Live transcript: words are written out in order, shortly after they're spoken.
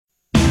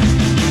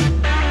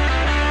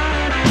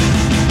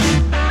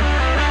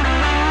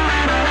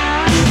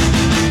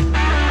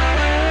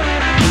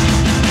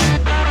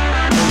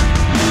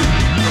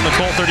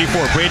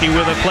4. Brady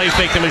with a play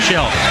fake to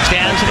Michelle.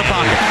 Stands to the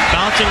pocket.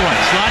 Bouncing right.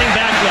 Sliding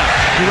back left.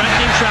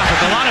 Directing traffic.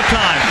 A lot of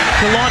time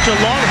to launch a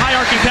long,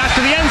 high-arcing pass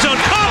to the end zone.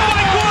 Caught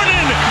by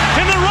Gordon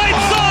in the right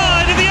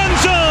side of the end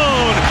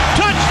zone.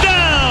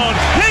 Touchdown,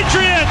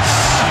 Patriots!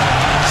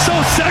 So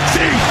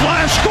sexy,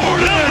 Flash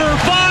Gordon! Number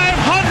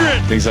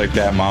 500! Things like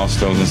that,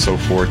 milestones and so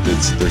forth,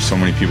 there's so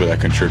many people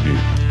that contribute.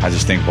 I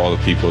just think of all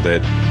the people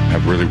that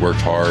have really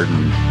worked hard,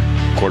 and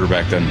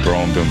quarterback doesn't throw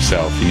him to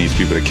himself. He needs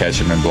people to catch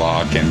him and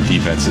block, and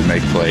defenses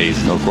make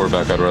plays. No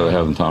quarterback I'd rather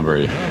have than Tom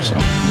Brady. So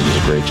he does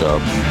a great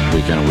job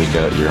week in and week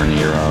out, year in and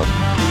year out.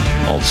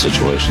 All the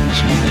situations.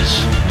 I mean, he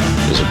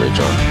does a great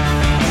job.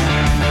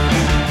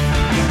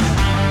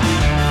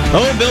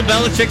 Oh, Bill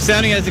Belichick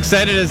sounding as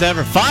excited as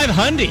ever.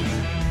 500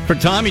 for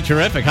Tommy.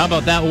 Terrific. How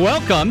about that?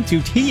 Welcome to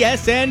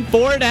TSN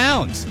 4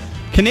 Downs,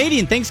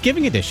 Canadian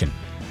Thanksgiving edition.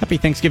 Happy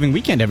Thanksgiving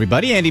weekend,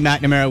 everybody. Andy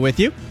McNamara with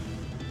you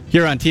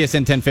here on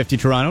TSN 1050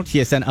 Toronto,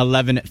 TSN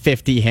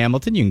 1150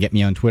 Hamilton. You can get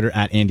me on Twitter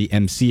at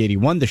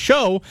AndyMC81. The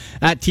show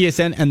at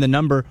TSN and the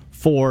number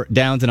 4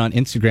 Downs, and on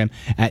Instagram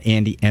at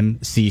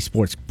AndyMC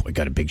Sports. Boy,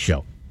 got a big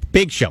show.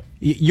 Big show.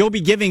 You'll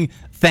be giving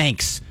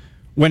thanks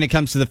when it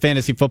comes to the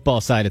fantasy football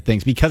side of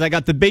things, because I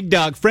got the big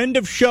dog, friend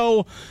of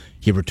show.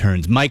 He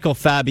returns, Michael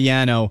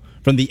Fabiano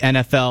from the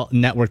NFL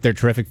Network, their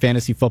terrific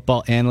fantasy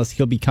football analyst.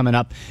 He'll be coming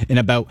up in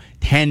about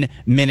 10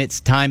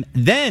 minutes' time.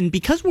 Then,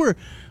 because we're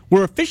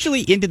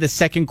officially into the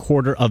second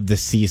quarter of the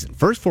season,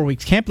 first 4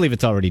 weeks, can't believe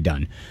it's already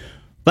done.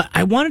 But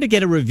I wanted to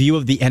get a review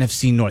of the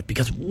NFC North,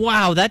 because,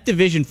 wow, that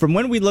division, from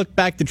when we look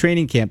back to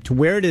training camp to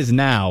where it is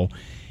now,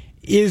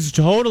 is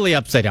totally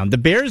upside down. The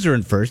Bears are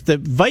in first. The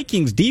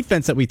Vikings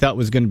defense that we thought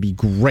was going to be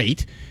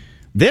great,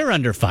 they're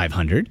under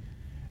 500.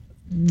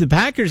 The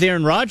Packers,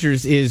 Aaron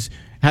Rodgers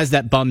has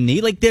that bum knee.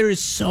 Like, there is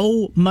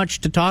so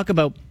much to talk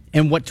about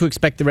and what to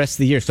expect the rest of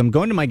the year. So I'm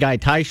going to my guy,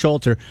 Ty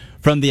Scholter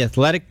from The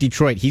Athletic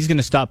Detroit. He's going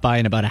to stop by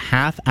in about a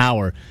half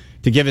hour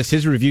to give us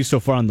his review so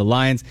far on the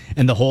Lions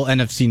and the whole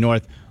NFC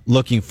North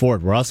looking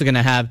forward. We're also going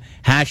to have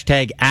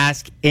hashtag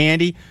Ask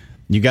Andy.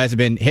 You guys have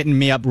been hitting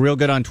me up real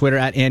good on Twitter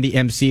at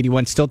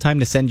AndyMC81. Still time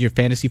to send your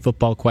fantasy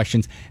football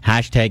questions.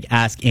 Hashtag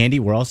Ask Andy.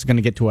 We're also going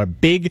to get to our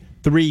big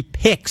 3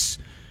 picks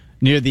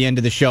near the end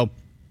of the show.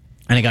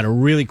 And I got a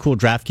really cool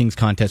DraftKings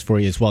contest for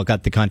you as well.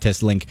 Got the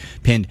contest link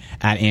pinned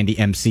at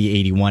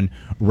AndyMC81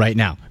 right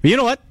now. But you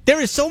know what? There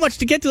is so much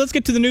to get to. Let's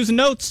get to the news and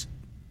notes.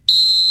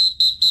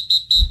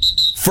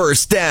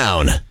 First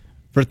down.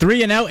 For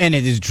 3 and out, and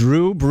it is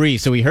Drew Brees.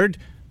 So we heard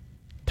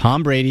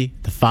Tom Brady,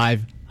 the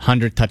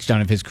 500th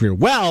touchdown of his career.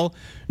 Well,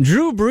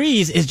 Drew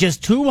Brees is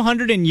just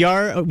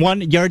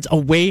 201 yards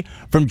away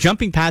from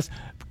jumping past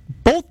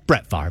both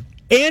Brett Favre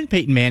and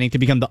Peyton Manning to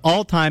become the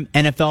all-time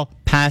NFL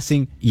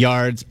passing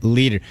yards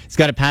leader. He's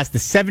got to pass the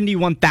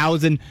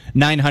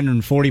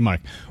 71,940 mark.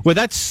 Well,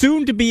 that's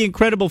soon to be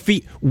incredible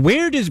feat.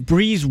 Where does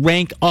Brees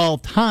rank all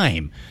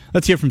time?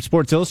 Let's hear from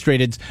Sports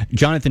Illustrated's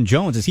Jonathan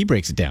Jones as he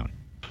breaks it down.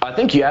 I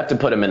think you have to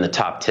put him in the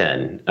top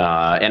 10,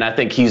 and I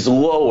think he's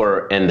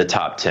lower in the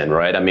top 10,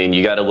 right? I mean,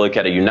 you got to look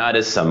at a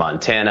Unitas, a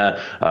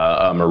Montana,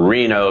 a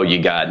Marino.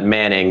 You got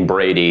Manning,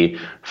 Brady,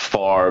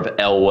 Favre,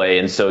 Elway,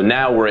 and so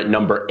now we're at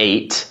number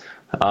 8.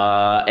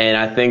 And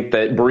I think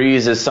that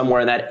Brees is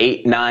somewhere in that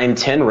 8, 9,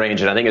 10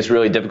 range, and I think it's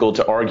really difficult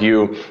to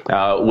argue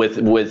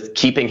with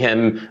keeping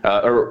him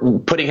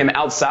or putting him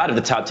outside of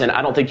the top 10.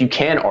 I don't think you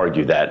can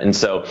argue that, and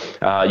so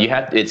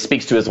it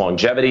speaks to his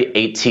longevity.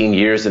 18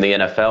 years in the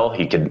NFL,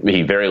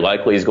 he very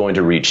likely is going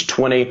to reach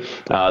 20.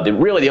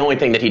 The only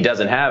thing that he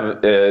doesn't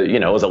have,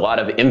 is a lot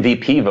of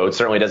MVP votes.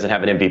 Certainly doesn't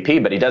have an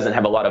MVP, but he doesn't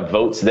have a lot of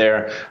votes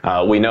there.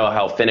 We know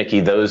how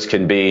finicky those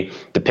can be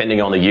depending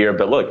on the year.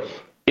 But look,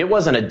 it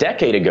wasn't a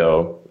decade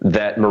ago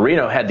that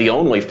Marino had the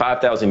only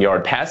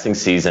 5,000-yard passing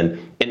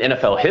season in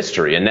NFL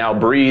history, and now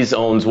Brees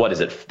owns,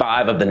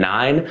 5 of the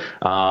 9?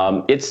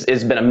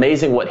 It's been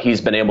amazing what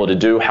he's been able to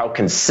do, how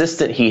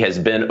consistent he has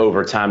been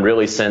over time,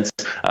 really since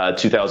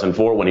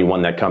 2004 when he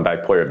won that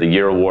Comeback Player of the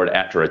Year award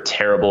after a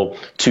terrible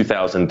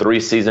 2003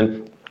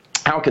 season.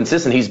 How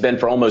consistent he's been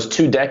for almost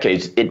 2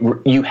 decades.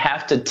 You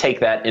have to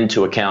take that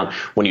into account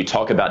when you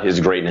talk about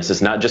his greatness.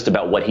 It's not just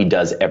about what he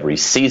does every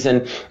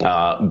season,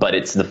 but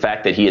it's the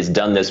fact that he has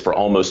done this for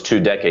almost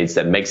 2 decades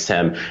that makes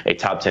him a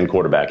top 10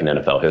 quarterback in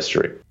NFL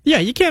history. Yeah,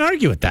 you can't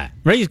argue with that,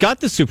 right? He's got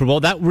the Super Bowl.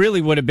 That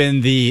really would have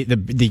been the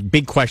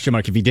big question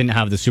mark if he didn't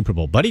have the Super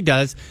Bowl. But he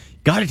does.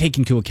 Got to take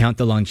into account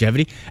the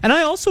longevity. And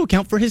I also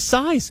account for his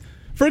size.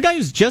 For a guy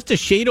who's just a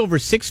shade over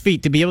 6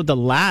 feet to be able to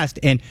last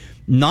and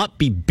not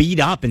be beat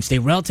up and stay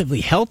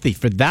relatively healthy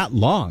for that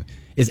long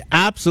is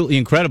absolutely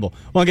incredible.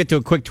 We'll get to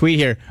a quick tweet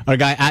here. Our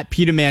guy at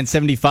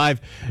Peterman75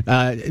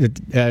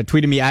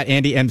 tweeted me at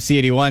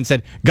AndyMC81,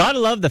 said, "Gotta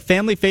love the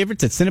family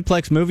favorites at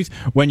Cineplex Movies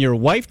when your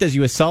wife does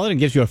you a solid and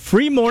gives you a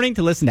free morning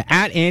to listen to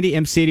at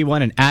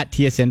AndyMC81 and at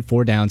TSN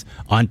 4 Downs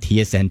on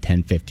TSN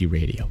 1050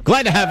 radio."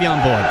 Glad to have you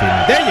on board,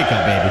 Peterman. There you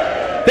go, baby.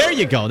 There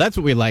you go. That's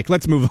what we like.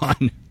 Let's move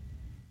on.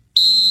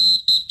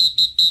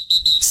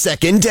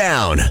 Second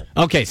down.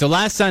 Okay, so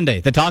last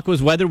Sunday, the talk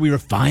was whether we were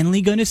finally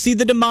going to see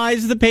the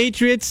demise of the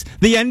Patriots,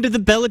 the end of the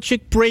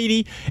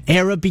Belichick-Brady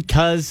era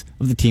because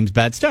of the team's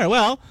bad start.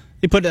 Well,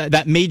 they put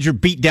that major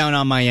beat down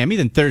on Miami.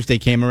 Then Thursday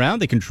came around.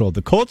 They controlled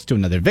the Colts to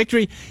another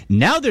victory.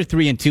 Now they're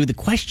 3-2. The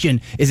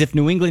question is if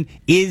New England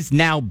is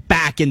now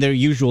back in their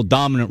usual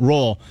dominant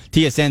role.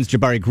 TSN's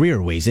Jabari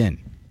Greer weighs in.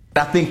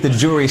 I think the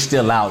jury's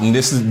still out, and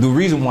this is the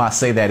reason why I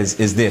say that is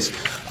this.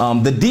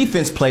 The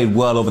defense played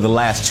well over the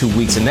last 2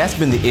 weeks, and that's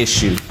been the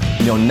issue.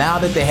 Now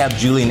that they have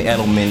Julian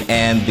Edelman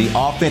and the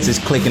offense is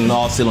clicking in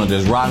all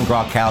cylinders, Ron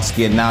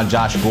Gronkowski and now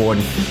Josh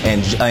Gordon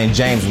and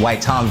James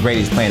White, Tom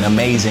Brady's playing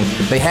amazing.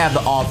 They have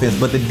the offense,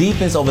 but the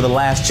defense over the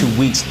last 2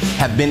 weeks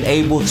have been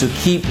able to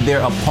keep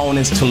their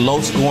opponents to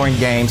low-scoring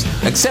games,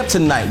 except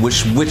tonight,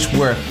 which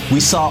where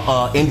we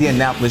saw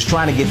Indianapolis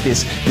trying to get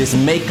these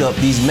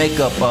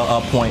makeup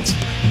points.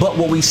 But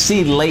what we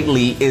see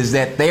lately is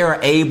that they are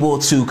able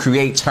to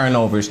create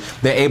turnovers.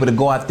 They're able to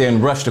go out there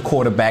and rush the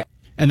quarterback.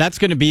 And that's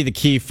going to be the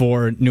key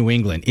for New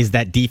England, is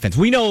that defense.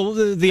 We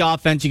know the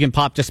offense, you can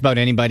pop just about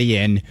anybody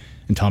in,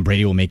 and Tom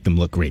Brady will make them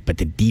look great. But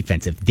the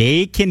defense, if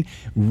they can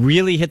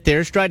really hit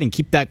their stride and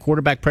keep that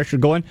quarterback pressure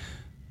going,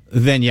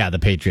 then yeah, the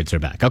Patriots are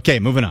back. Okay,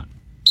 moving on.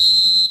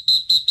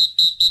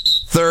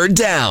 Third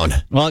down.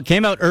 Well, it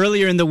came out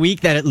earlier in the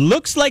week that it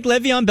looks like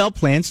Le'Veon Bell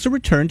plans to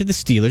return to the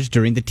Steelers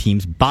during the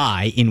team's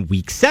bye in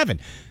Week 7.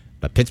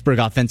 But Pittsburgh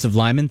offensive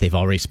linemen, they've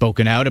already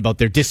spoken out about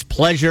their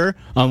displeasure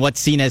on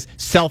what's seen as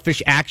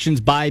selfish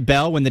actions by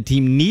Bell when the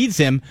team needs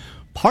him.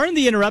 Pardon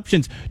the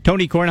interruptions.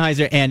 Tony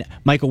Kornheiser and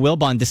Michael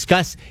Wilbon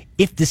discuss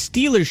if the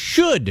Steelers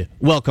should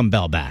welcome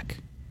Bell back.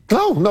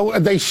 No,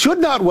 they should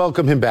not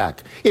welcome him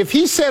back. If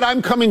he said,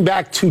 I'm coming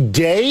back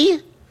today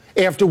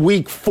after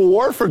Week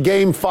 4 for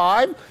Game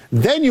 5,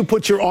 then you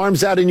put your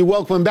arms out and you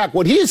welcome him back.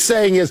 What he is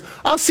saying is,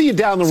 I'll see you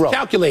down the road.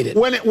 Calculated.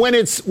 When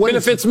it's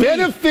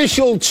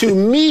beneficial to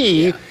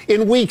me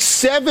in Week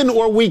 7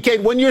 or Week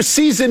 8, when your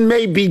season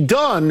may be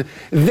done,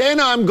 then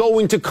I'm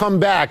going to come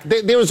back.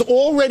 There's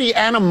already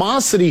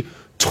animosity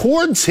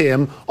towards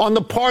him on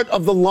the part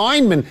of the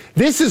linemen.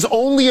 This is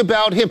only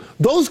about him.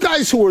 Those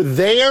guys who are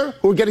there,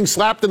 who are getting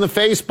slapped in the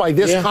face by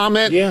this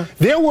comment,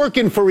 they're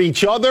working for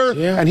each other,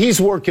 and he's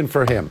working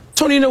for him.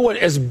 Tony, you know what?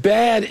 As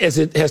bad as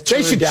it has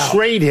turned out... They should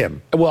trade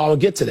him. Well, I'll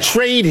get to that.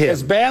 Trade him.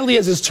 As badly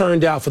as it's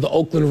turned out for the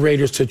Oakland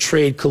Raiders to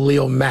trade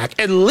Khalil Mack,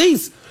 at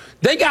least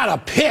they got a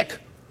pick,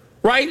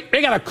 right?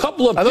 They got a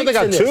couple of picks. I thought they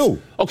got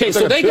two. Okay,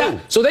 so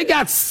they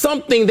got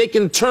something they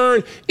can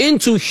turn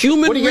into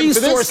human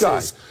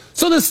resources.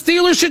 So the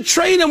Steelers should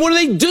trade him. What are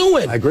they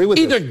doing? I agree with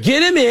you. Either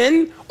get him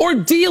in or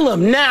deal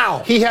him now.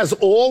 He has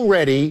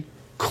already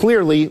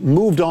clearly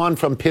moved on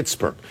from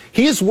Pittsburgh.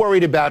 He is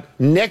worried about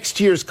next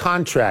year's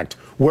contract,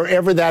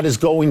 wherever that is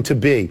going to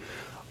be.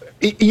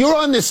 You're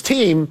on this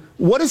team.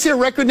 What is their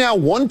record now?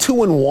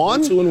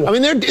 1-2-1? 1-2-1. I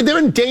mean, they're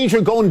in danger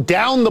of going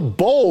down the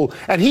bowl.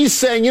 And he's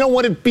saying, you know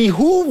what, it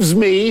behooves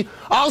me.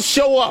 I'll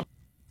show up.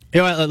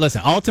 You know,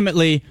 listen,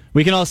 ultimately,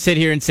 we can all sit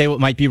here and say what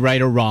might be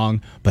right or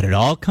wrong, but it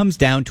all comes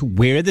down to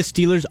where the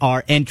Steelers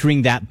are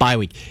entering that bye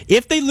week.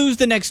 If they lose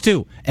the next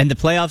two and the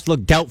playoffs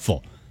look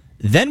doubtful,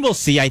 then we'll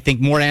see, I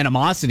think, more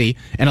animosity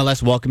and a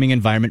less welcoming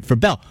environment for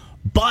Bell.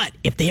 But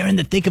if they are in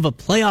the thick of a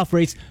playoff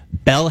race,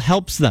 Bell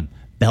helps them.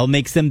 Bell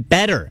makes them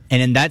better.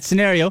 And in that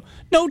scenario,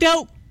 no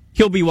doubt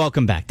he'll be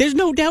welcome back. There's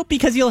no doubt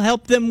because he'll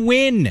help them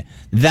win.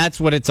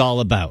 That's what it's all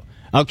about.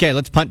 Okay,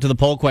 let's punt to the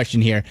poll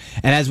question here.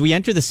 And as we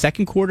enter the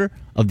second quarter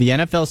of the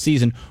NFL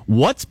season,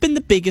 what's been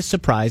the biggest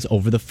surprise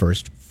over the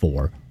first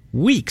 4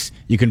 weeks?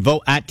 You can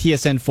vote at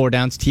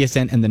TSN4Downs,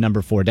 TSN and the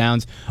number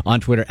 4Downs,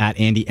 on Twitter at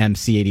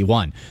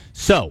AndyMC81.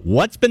 So,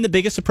 what's been the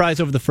biggest surprise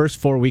over the first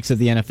 4 weeks of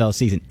the NFL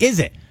season? Is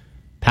it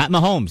Pat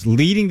Mahomes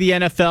leading the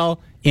NFL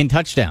in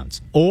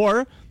touchdowns?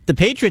 Or the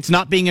Patriots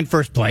not being in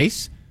first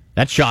place?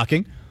 That's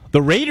shocking.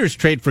 The Raiders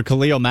trade for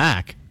Khalil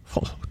Mack.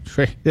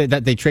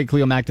 They trade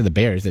Khalil Mack to the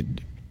Bears.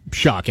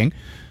 Shocking.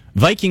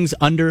 Vikings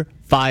under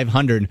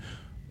 500,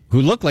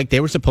 who look like they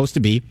were supposed to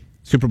be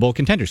Super Bowl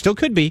contenders. Still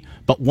could be,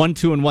 but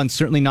 1-2-1,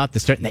 certainly not the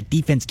start. And that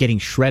defense getting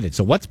shredded.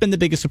 So what's been the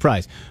biggest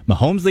surprise?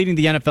 Mahomes leading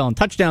the NFL in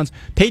touchdowns,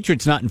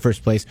 Patriots not in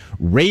first place,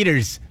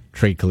 Raiders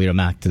trade Khalil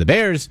Mack to the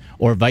Bears,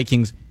 or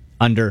Vikings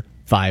under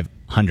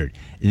 500.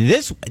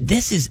 This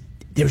is,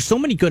 there's so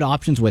many good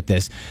options with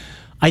this.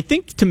 I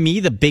think, to me,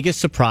 the biggest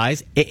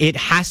surprise, it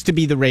has to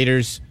be the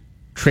Raiders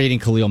trading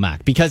Khalil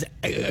Mack, because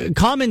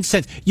common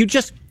sense,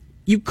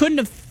 you couldn't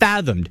have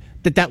fathomed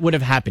that would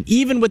have happened.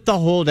 Even with the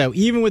holdout,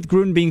 even with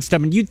Gruden being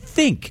stubborn, you'd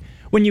think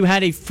when you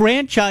had a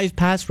franchise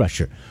pass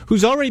rusher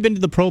who's already been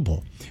to the Pro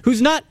Bowl,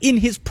 who's not in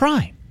his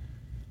prime,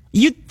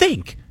 you'd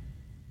think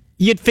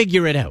you'd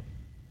figure it out.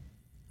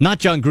 Not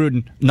John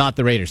Gruden, not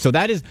the Raiders. So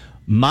that is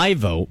my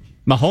vote.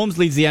 Mahomes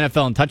leads the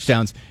NFL in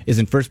touchdowns, is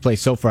in first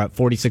place so far at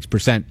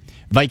 46%.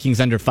 Vikings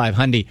under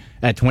 500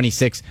 at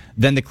 26.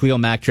 Then the Khalil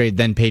Mack trade.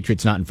 Then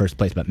Patriots not in first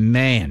place. But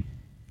man,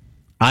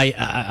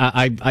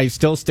 I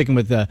still sticking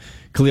with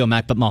Khalil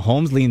Mack. But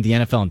Mahomes leading the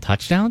NFL in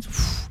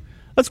touchdowns.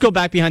 Let's go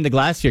back behind the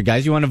glass here,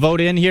 guys. You want to vote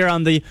in here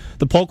on the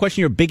poll question,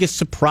 your biggest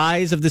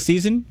surprise of the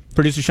season?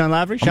 Producer Sean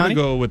Lavery? I'm going to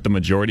go with the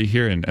majority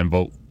here and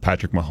vote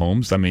Patrick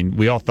Mahomes. I mean,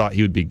 we all thought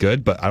he would be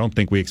good, but I don't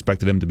think we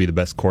expected him to be the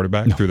best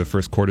quarterback through the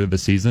first quarter of the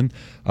season.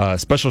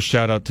 Special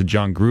shout out to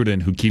John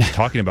Gruden, who keeps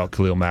talking about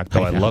Khalil Mack,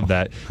 though. I love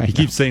that. He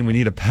keeps saying we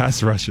need a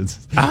pass rush. Dude,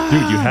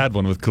 you had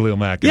one with Khalil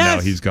Mack, and now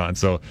he's gone.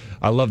 So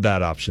I love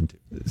that option, too.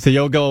 So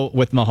you'll go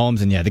with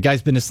Mahomes, and the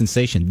guy's been a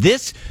sensation.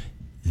 This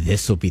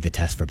will be the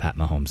test for Pat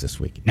Mahomes this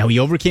week. Now, he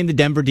overcame the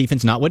Denver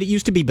defense, not what it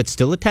used to be, but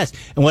still a test.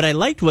 And what I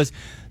liked was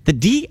the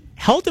D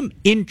held him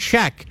in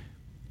check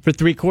for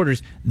 3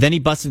 quarters, then he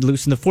busted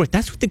loose in the fourth.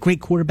 That's what the great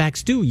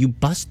quarterbacks do. You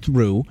bust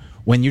through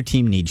when your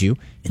team needs you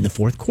in the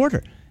fourth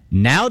quarter.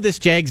 Now this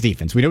Jags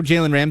defense, we know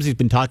Jalen Ramsey's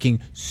been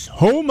talking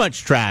so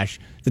much trash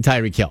to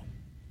Tyreek Hill.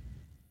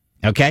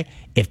 Okay?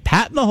 If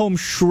Pat Mahomes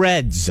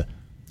shreds,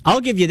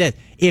 I'll give you this.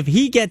 If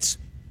he gets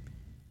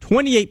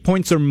 28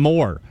 points or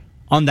more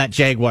on that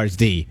Jaguars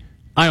D,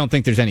 I don't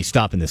think there's any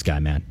stopping this guy,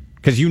 man.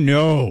 Because you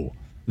know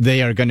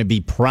they are going to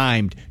be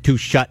primed to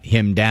shut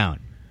him down.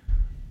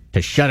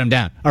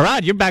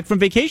 Arad, you're back from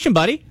vacation,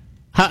 buddy.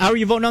 How are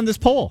you voting on this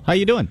poll? How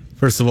you doing?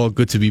 First of all,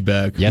 good to be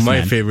back. Yes, my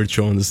man. favorite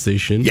show on the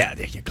station. Yeah,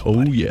 there you go. Oh,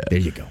 buddy. yeah. There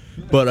you go.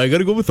 But I got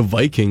to go with the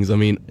Vikings. I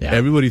mean,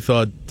 everybody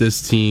thought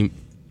this team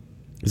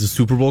is a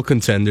Super Bowl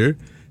contender.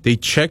 They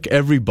check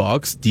every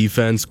box: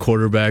 defense,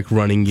 quarterback,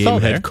 running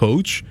game, head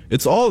coach.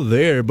 It's all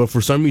there, but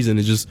for some reason,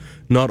 it's just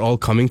not all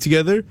coming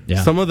together.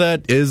 Yeah. Some of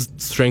that is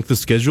strength of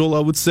schedule, I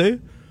would say.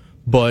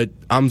 But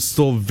I'm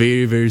still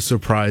very, very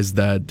surprised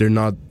that they're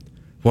not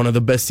one of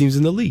the best teams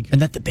in the league.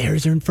 And that the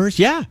Bears are in first.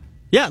 Yeah,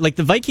 like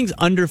the Vikings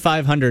under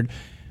 500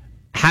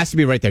 has to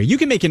be right there. You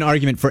can make an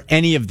argument for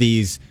any of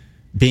these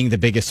being the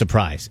biggest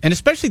surprise, and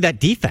especially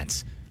that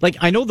defense. Like,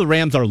 I know the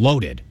Rams are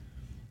loaded,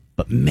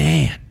 but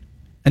man.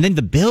 And then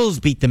the Bills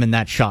beat them in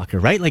that shocker,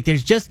 right? Like,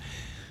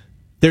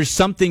 there's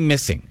something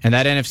missing, and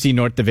that NFC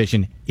North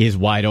division is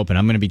wide open.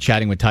 I'm going to be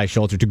chatting with Ty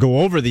Schultzer to go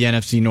over the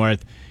NFC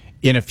North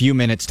in a few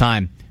minutes'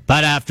 time.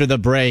 But after the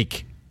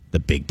break, the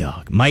big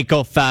dog,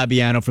 Michael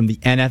Fabiano from the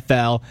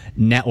NFL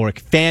Network.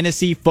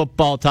 Fantasy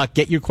Football Talk.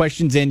 Get your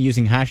questions in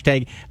using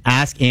hashtag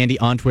AskAndy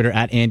on Twitter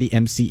at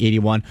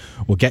AndyMC81.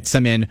 We'll get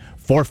some in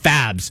for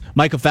Fabs.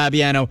 Michael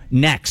Fabiano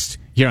next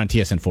here on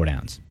TSN 4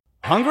 Downs.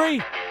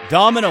 Hungry?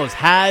 Domino's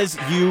has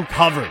you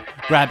covered.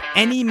 Grab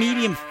any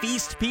medium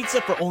feast pizza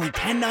for only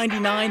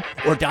 $10.99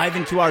 or dive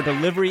into our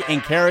delivery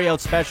and carry-out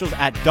specials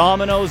at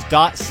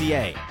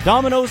Domino's.ca.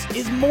 Domino's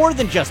is more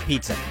than just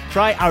pizza.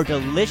 Try our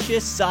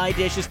delicious side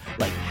dishes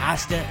like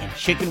pasta and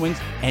chicken wings,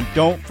 and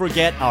don't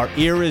forget our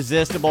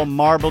irresistible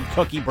marbled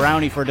cookie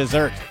brownie for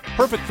dessert.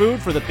 Perfect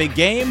food for the big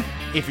game,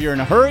 if you're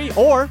in a hurry,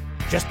 or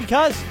just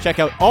because. Check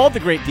out all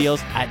the great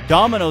deals at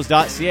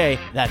Domino's.ca.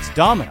 That's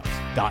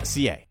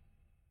Domino's.ca.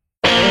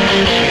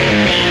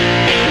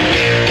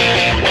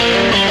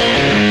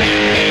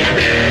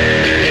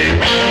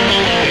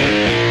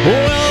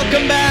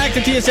 Welcome back to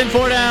TSN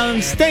 4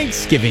 Downs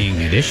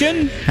Thanksgiving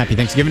edition. Happy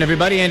Thanksgiving,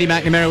 everybody. Andy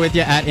McNamara with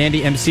you at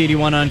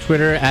AndyMC81 on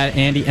Twitter, at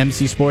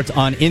AndyMC Sports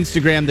on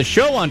Instagram, the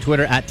show on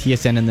Twitter at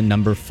TSN and the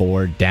number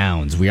 4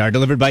 Downs. We are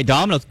delivered by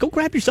Domino's. Go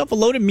grab yourself a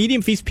loaded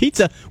medium feast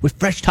pizza with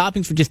fresh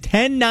toppings for just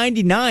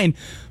 $10.99.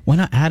 Why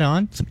not add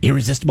on some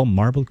irresistible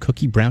marbled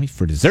cookie brownies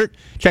for dessert?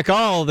 Check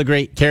all the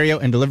great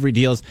carryout and delivery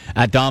deals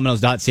at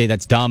Domino's.ca.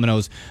 That's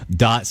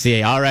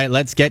Domino's.ca. All right,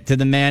 let's get to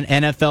the man,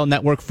 NFL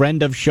Network,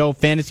 friend of show,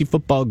 fantasy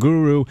football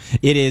guru.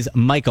 It is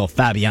Michael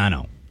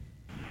Fabiano.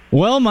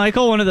 Well,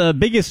 Michael, one of the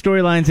biggest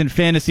storylines in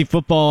fantasy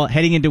football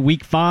heading into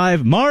Week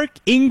 5, Mark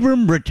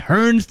Ingram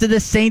returns to the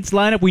Saints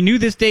lineup. We knew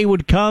this day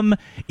would come.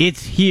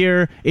 It's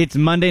here. It's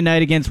Monday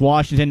night against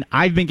Washington.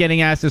 I've been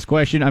getting asked this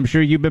question. I'm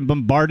sure you've been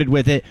bombarded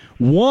with it.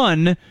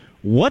 One,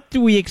 what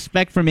do we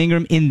expect from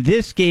Ingram in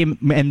this game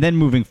and then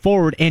moving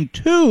forward? And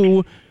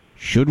two,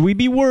 should we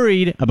be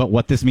worried about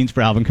what this means for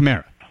Alvin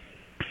Kamara?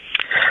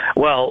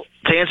 Well,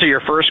 to answer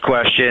your first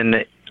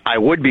question, I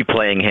would be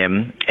playing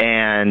him,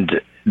 and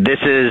this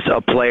is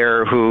a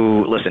player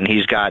who, listen,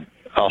 he's got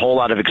a whole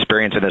lot of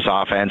experience in this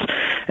offense,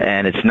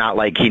 and it's not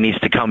like he needs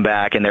to come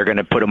back and they're going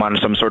to put him on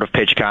some sort of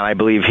pitch count. I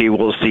believe he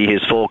will see his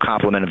full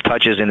complement of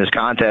touches in this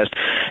contest,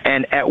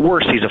 and at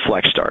worst, he's a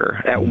flex starter,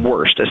 at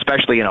worst,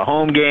 especially in a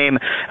home game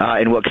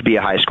in what could be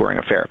a high-scoring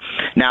affair.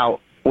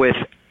 Now, with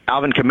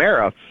Alvin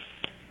Kamara,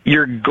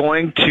 you're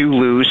going to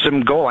lose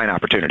some goal line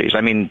opportunities.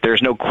 I mean,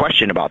 there's no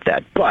question about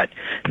that. But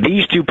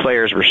these two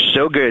players were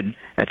so good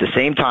at the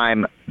same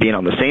time, being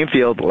on the same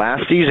field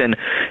last season,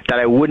 that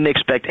I wouldn't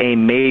expect a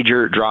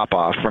major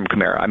drop-off from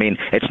Kamara. I mean,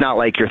 it's not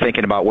like you're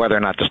thinking about whether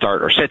or not to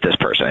start or sit this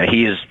person.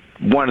 He is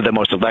one of the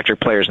most electric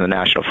players in the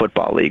National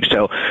Football League.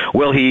 So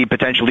will he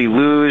potentially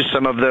lose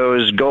some of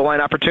those goal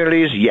line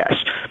opportunities? Yes.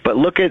 But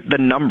look at the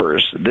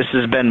numbers. This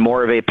has been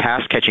more of a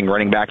pass-catching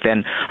running back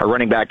than a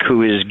running back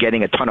who is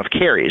getting a ton of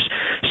carries.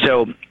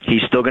 So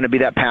he's still going to be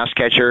that pass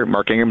catcher.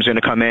 Mark Ingram's going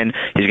to come in.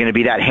 He's going to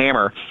be that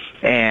hammer.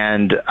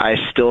 And I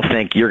still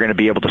think you're going to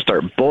be able to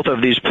start both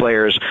of these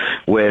players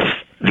with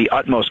the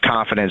utmost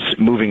confidence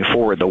moving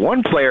forward. The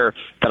one player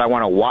that I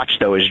want to watch,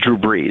 though, is Drew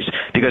Brees,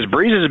 because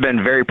Brees has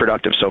been very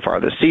productive so far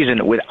this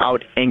season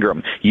without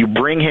Ingram. You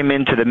bring him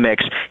into the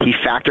mix, he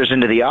factors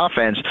into the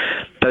offense.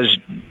 Does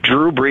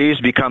Drew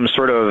Brees become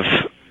sort of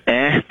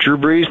Drew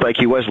Brees like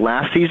he was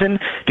last season?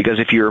 Because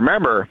if you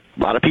remember, a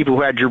lot of people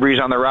who had Drew Brees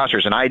on their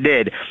rosters, and I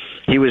did,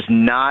 he was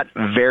not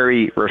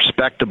very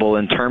respectable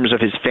in terms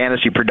of his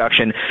fantasy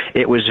production.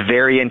 It was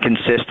very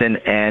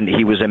inconsistent, and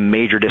he was a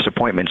major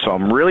disappointment. So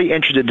I'm really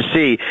interested to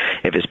see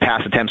if his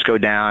pass attempts go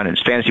down and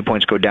his fantasy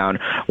points go down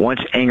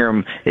once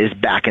Ingram is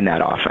back in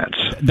that offense.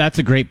 That's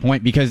a great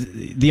point, because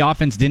the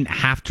offense didn't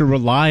have to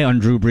rely on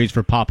Drew Brees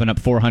for popping up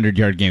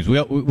 400-yard games.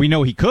 We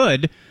know he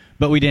could,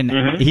 but we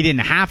didn't. He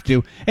didn't have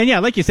to. And yeah,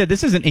 like you said,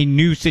 this isn't a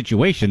new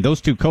situation.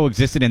 Those two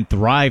coexisted and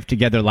thrived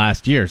together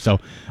last year. So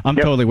I'm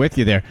totally with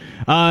you there.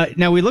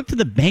 Now we look to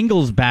the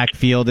Bengals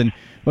backfield, and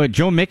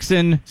Joe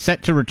Mixon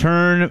set to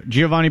return.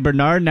 Giovanni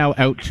Bernard now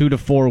out 2 to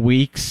 4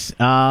 weeks.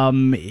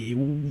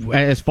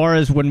 As far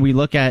as when we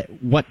look at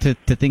what to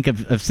think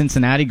of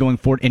Cincinnati going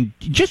forward, and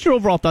just your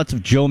overall thoughts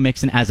of Joe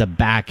Mixon as a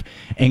back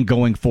and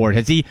going forward.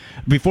 Has he,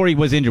 before he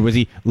was injured, was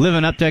he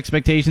living up to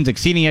expectations,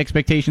 exceeding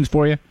expectations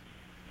for you?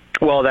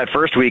 Well, that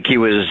first week he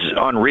was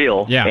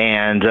unreal,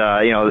 and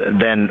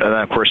then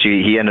of course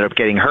he ended up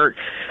getting hurt.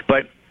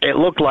 But it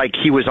looked like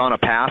he was on a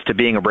path to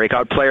being a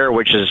breakout player,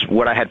 which is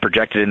what I had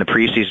projected in the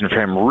preseason for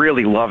him.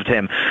 Really loved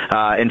him.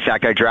 In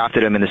fact, I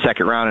drafted him in the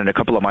second round in a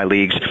couple of my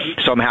leagues,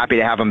 so I'm happy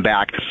to have him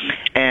back.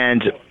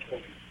 And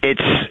it's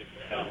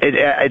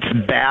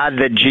bad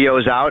that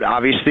Gio's out.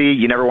 Obviously,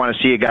 you never want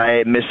to see a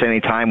guy miss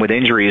any time with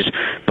injuries,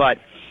 but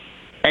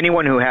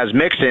anyone who has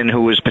Mixon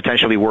who was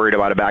potentially worried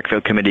about a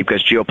backfield committee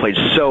because Gio played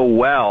so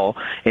well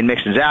in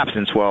Mixon's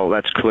absence, well,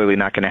 that's clearly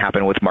not going to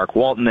happen with Mark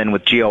Walton. And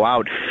with Gio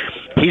out,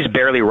 he's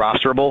barely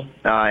rosterable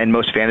in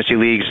most fantasy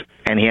leagues,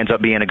 and he ends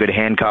up being a good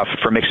handcuff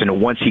for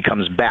Mixon once he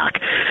comes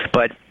back.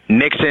 But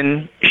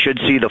Mixon should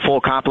see the full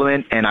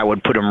complement, and I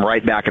would put him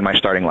right back in my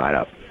starting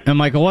lineup. And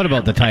Michael, what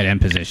about the tight end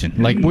position?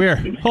 Like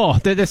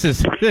this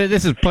is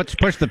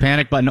push the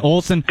panic button.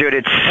 Olsen, dude,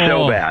 it's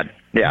so bad.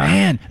 Yeah,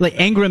 man, like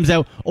Ingram's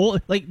out.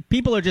 Like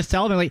people are just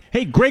telling me, like,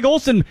 hey, Greg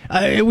Olsen,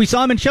 we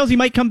saw him in Chelsea,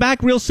 might come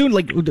back real soon.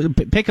 Like,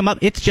 pick him up.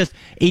 It's just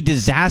a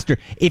disaster.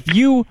 If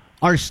you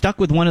are stuck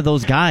with one of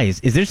those guys,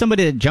 is there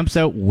somebody that jumps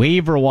out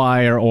waiver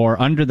wire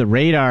or under the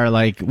radar?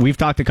 Like we've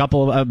talked a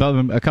couple of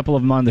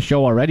them on the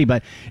show already,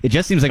 but it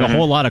just seems like a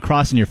whole lot of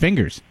crossing your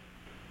fingers.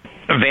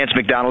 Vance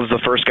McDonald is the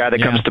first guy that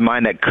comes to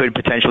mind that could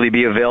potentially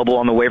be available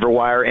on the waiver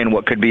wire in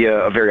what could be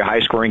a very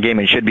high-scoring game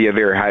and should be a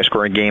very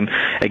high-scoring game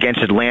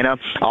against Atlanta.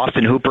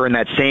 Austin Hooper in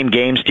that same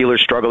game. Steelers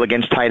struggle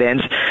against tight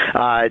ends.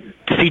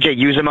 C.J.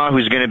 Uzomah,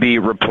 who's going to be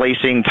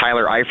replacing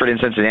Tyler Eifert in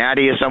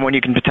Cincinnati, is someone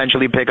you can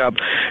potentially pick up.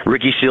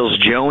 Ricky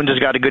Seals-Jones has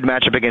got a good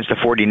matchup against the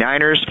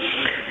 49ers.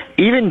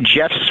 Even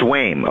Jeff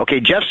Swaim. Okay,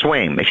 Jeff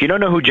Swaim. If you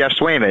don't know who Jeff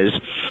Swaim is,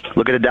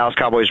 look at the Dallas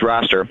Cowboys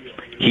roster.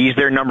 He's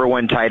their number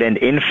one tight end.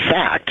 In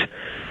fact,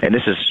 and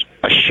this is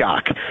a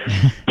shock,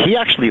 he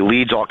actually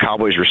leads all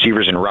Cowboys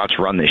receivers in routes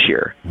run this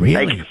year.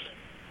 Really?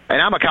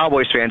 And I'm a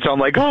Cowboys fan, so I'm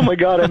like, oh my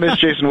God, I miss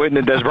Jason Witten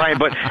and Des Bryant.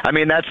 But, I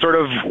mean, that's sort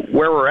of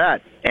where we're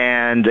at.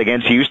 And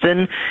against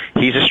Houston,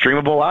 he's a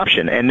streamable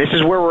option. And this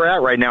is where we're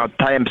at right now at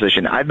tight end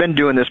position. I've been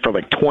doing this for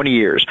like 20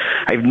 years.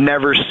 I've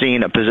never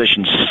seen a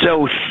position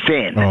so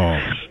thin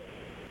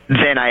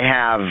than I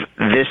have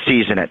this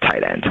season at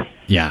tight end.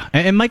 Yeah.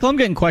 And Michael, I'm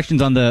getting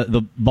questions on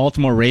the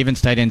Baltimore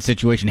Ravens tight end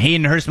situation.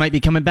 Hayden Hurst might be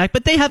coming back,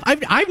 but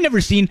I've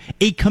never seen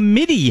a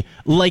committee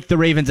like the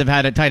Ravens have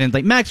had at tight ends.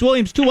 Like Max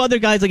Williams, two other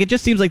guys, like it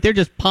just seems like they're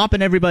just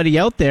popping everybody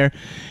out there.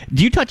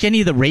 Do you touch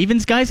any of the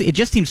Ravens guys? It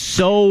just seems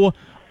so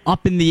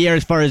up in the air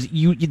as far as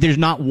there's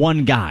not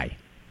one guy.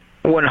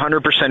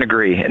 100%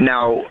 agree.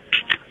 Now,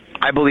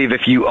 I believe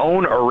if you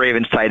own a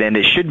Ravens tight end,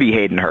 it should be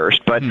Hayden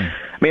Hurst. But, I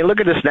mean, look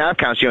at the snap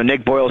counts.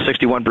 Nick Boyle,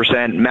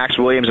 61%. Max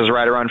Williams is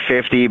right around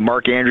 50.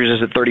 Mark Andrews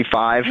is at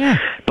 35. Yeah.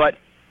 But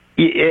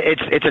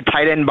it's a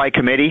tight end by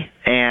committee.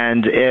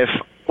 And if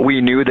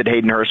we knew that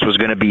Hayden Hurst was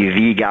going to be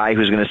the guy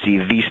who's going to see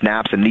the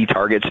snaps and the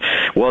targets,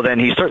 well, then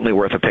he's certainly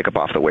worth a pickup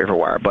off the waiver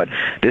wire. But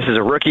this is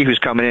a rookie who's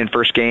coming in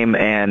first game,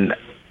 and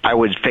I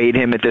would fade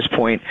him at this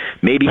point.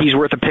 Maybe he's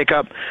worth a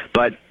pickup,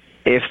 but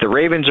if the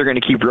Ravens are going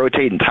to keep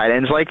rotating tight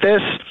ends like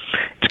this,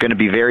 it's going to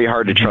be very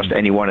hard to trust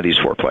any one of these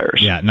four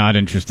players. Yeah, not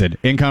interested.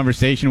 In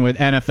conversation with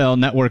NFL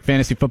Network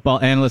fantasy football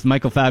analyst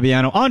Michael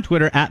Fabiano on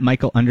Twitter at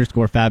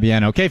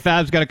Michael_Fabiano. Okay,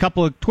 Fab's got a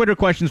couple of Twitter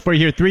questions for you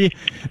here, 3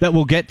 that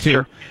we'll get to.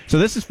 Sure. So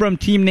this is from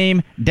team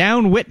name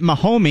Downwit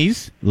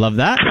Mahomes. Love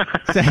that.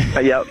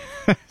 Yep.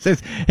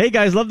 Says, hey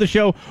guys, love the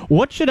show.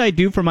 What should I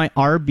do for my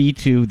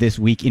RB2 this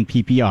week in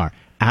PPR?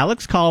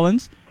 Alex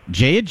Collins,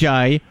 Jay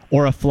Ajayi,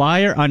 or a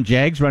flyer on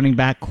Jags running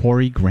back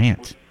Corey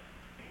Grant?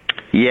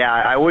 Yeah,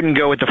 I wouldn't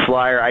go with the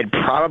flyer. I'd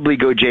probably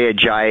go Jay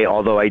Ajayi,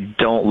 although I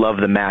don't love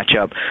the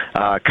matchup.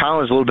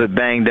 Collins is a little bit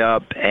banged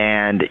up,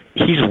 and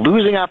he's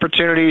losing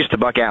opportunities to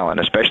Buck Allen,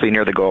 especially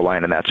near the goal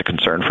line, and that's a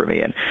concern for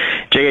me. And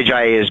Jay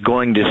Ajayi is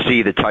going to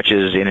see the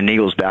touches in an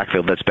Eagles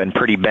backfield that's been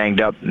pretty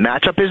banged up.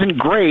 Matchup isn't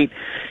great.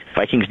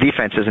 Vikings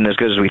defense isn't as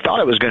good as we thought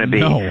it was going to be.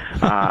 No.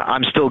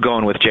 I'm still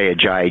going with Jay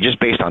Ajayi just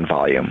based on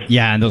volume.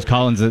 Yeah, and those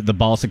Collins, the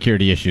ball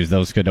security issues,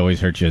 those could always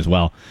hurt you as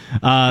well.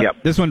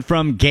 Yep. This one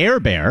from Gare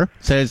Bear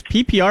says,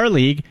 PPR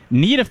League,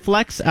 need a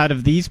flex out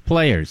of these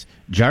players.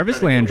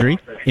 Jarvis Landry,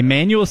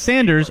 Emmanuel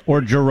Sanders,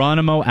 or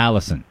Geronimo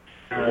Allison?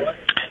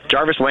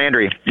 Jarvis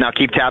Landry. Now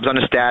keep tabs on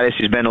his status.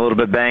 He's been a little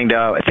bit banged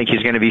up. I think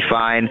he's going to be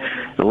fine.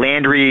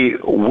 Landry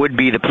would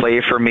be the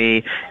play for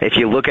me. If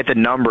you look at the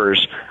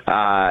numbers,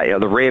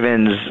 the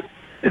Ravens,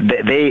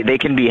 they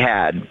can be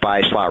had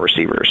by slot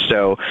receivers.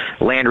 So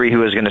Landry,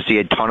 who is going to see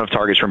a ton of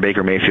targets from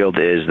Baker Mayfield,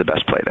 is the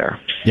best play there.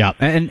 Yeah,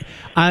 and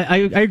I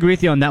agree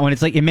with you on that one.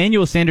 It's like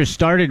Emmanuel Sanders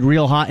started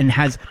real hot and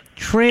has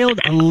trailed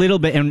a little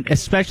bit, and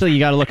especially you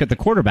got to look at the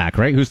quarterback,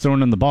 right? Who's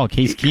throwing him the ball?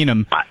 Case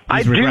Keenum.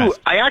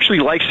 I actually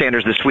like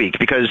Sanders this week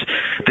because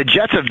the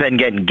Jets have been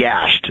getting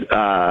gashed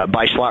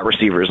by slot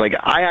receivers. Like,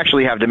 I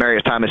actually have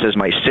Demaryius Thomas as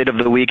my sit of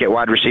the week at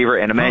wide receiver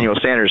and Emmanuel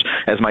Sanders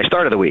as my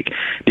start of the week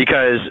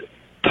because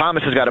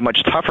Thomas has got a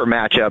much tougher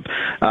matchup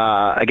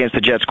against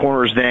the Jets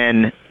corners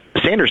than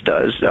Sanders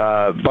does.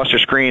 Buster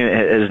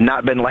Skrine has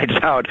not been lights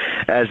out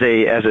as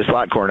a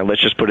slot corner.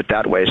 Let's just put it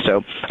that way.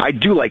 So I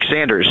do like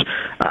Sanders.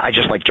 I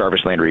just like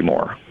Jarvis Landry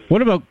more.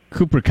 What about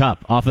Cooper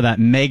Kupp off of that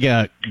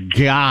mega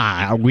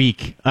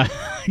week? I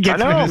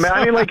know, man.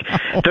 I mean, like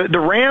the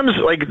Rams,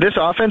 like this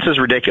offense is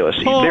ridiculous.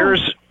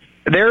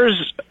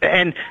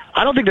 And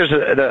I don't think there's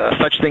a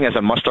such thing as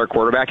a must-start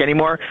quarterback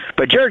anymore,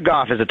 but Jared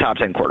Goff is a top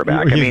 10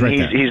 quarterback.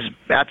 He's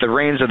at the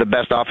reins of the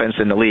best offense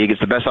in the league. It's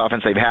the best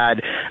offense they've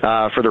had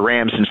for the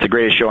Rams since the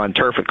Greatest Show on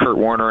Turf with Kurt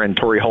Warner and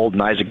Torrey Holt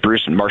and Isaac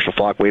Bruce and Marshall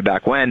Faulk way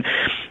back when.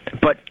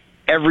 But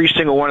every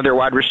single one of their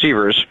wide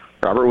receivers,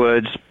 Robert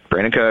Woods,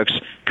 Brandon Cooks,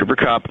 Cooper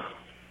Kupp,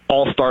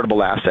 all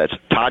startable assets.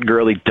 Todd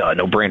Gurley,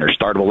 no-brainer,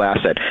 startable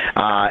asset.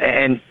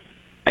 And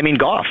I mean,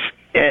 Goff.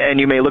 And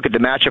you may look at the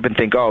matchup and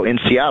think, in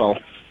Seattle,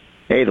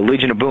 hey, the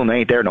Legion of Boom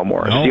ain't there no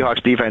more. No. The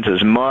Seahawks defense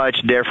is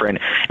much different,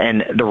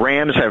 and the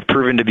Rams have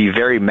proven to be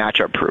very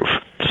matchup-proof.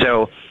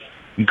 So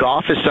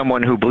Goff is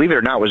someone who, believe it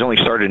or not, was only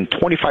started in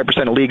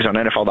 25% of leagues on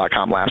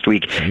NFL.com last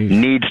week,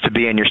 needs to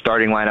be in your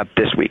starting lineup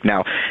this week.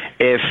 Now,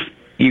 if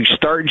you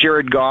start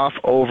Jared Goff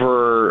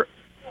over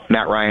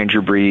Matt Ryan,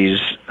 Drew Brees,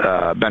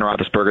 Ben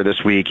Roethlisberger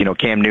this week,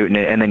 Cam Newton,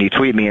 and then you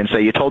tweet me and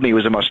say, you told me he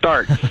was a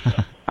must-start,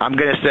 I'm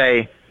going to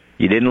say,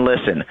 you didn't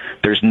listen.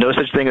 There's no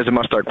such thing as a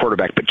must-start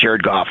quarterback, but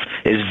Jared Goff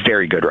is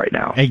very good right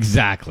now.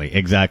 Exactly.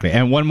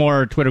 And one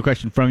more Twitter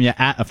question from you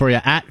at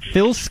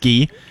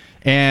Philski,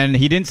 and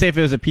he didn't say if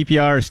it was a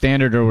PPR or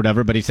standard or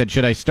whatever, but he said,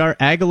 should I start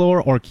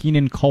Aguilar or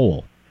Keenan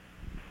Cole?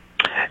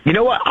 You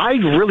know what? I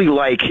really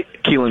like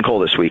Keelan Cole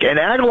this week. And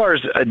Aguilar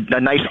is a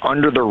nice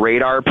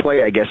under-the-radar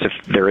play, I guess, if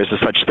there is a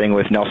such thing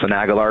with Nelson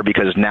Aguilar,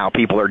 because now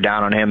people are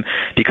down on him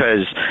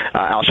because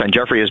Alshon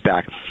Jeffrey is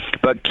back.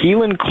 But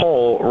Keelan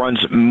Cole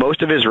runs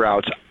most of his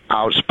routes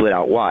split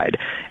out wide.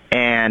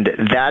 And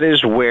that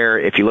is where,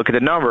 if you look at the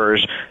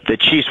numbers, the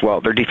Chiefs,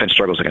 their defense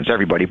struggles against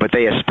everybody, but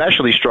they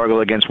especially struggle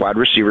against wide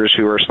receivers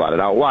who are slotted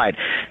out wide.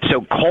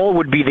 So Cole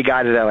would be the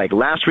guy that I like.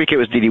 Last week it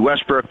was Dede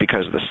Westbrook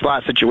because of the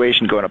slot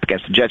situation going up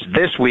against the Jets.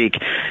 This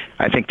week,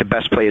 I think the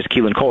best play is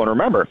Keelan Cole. And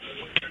remember,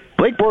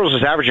 Blake Bortles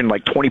is averaging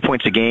like 20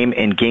 points a game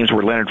in games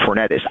where Leonard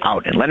Fournette is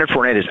out. And Leonard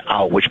Fournette is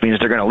out, which means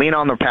they're going to lean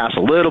on the pass a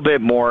little bit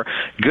more.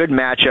 Good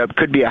matchup.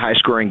 Could be a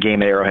high-scoring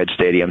game at Arrowhead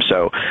Stadium.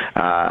 So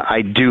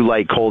I do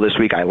like Cole this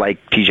week. I like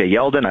TJ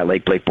Yeldon. I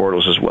like Blake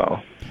Bortles as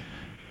well.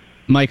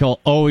 Michael,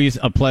 always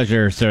a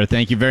pleasure, sir.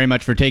 Thank you very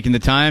much for taking the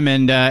time.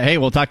 And, hey,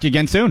 we'll talk to you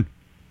again soon.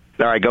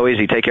 All right, go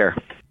easy. Take care.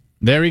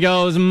 There he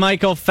goes,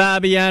 Michael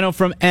Fabiano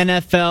from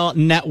NFL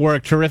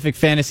Network. Terrific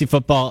fantasy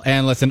football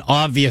analyst, and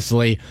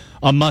obviously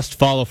a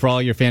must-follow for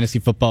all your fantasy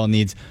football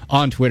needs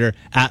on Twitter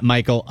at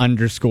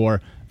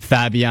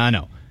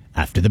Michael_Fabiano.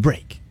 After the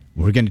break,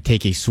 we're going to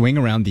take a swing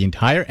around the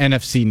entire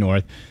NFC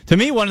North. To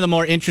me, one of the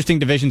more interesting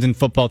divisions in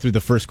football through the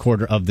first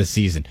quarter of the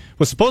season.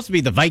 Was supposed to be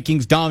the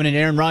Vikings dominant,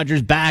 Aaron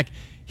Rodgers back.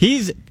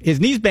 His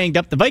knee's banged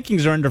up. The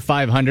Vikings are under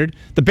 500.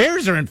 The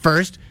Bears are in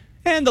first.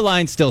 And the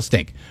Lions still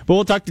stink. But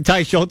we'll talk to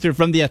Ty Schulter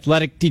from The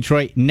Athletic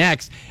Detroit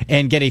next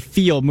and get a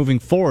feel moving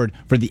forward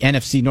for the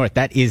NFC North.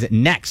 That is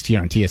next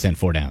here on TSN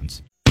 4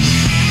 Downs.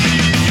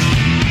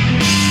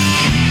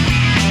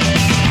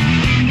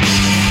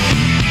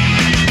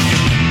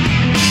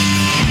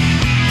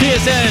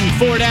 TSN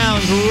 4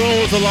 Downs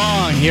rolls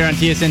along here on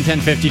TSN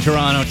 1050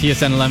 Toronto,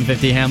 TSN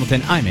 1150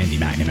 Hamilton. I'm Andy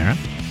McNamara.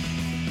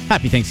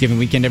 Happy Thanksgiving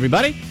weekend,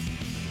 everybody.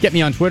 Get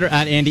me on Twitter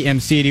at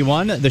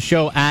AndyMC81, the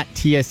show at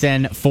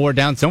TSN 4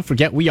 Downs. Don't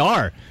forget, we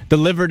are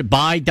delivered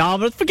by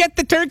Domino's. Forget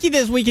the turkey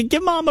this weekend.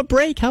 Give Mom a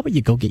break. How about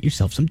you go get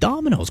yourself some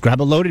Domino's? Grab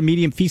a loaded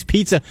medium feast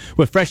pizza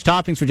with fresh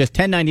toppings for just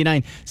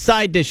 $10.99.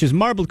 Side dishes,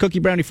 marbled cookie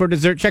brownie for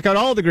dessert. Check out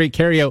all the great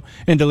carryout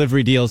and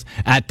delivery deals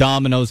at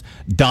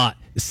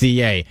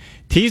Domino's.ca.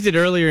 Teased it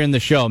earlier in the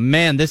show.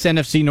 Man, this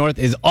NFC North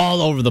is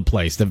all over the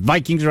place. The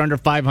Vikings are under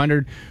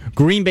 500.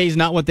 Green Bay's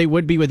not what they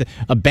would be with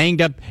a banged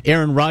up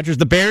Aaron Rodgers.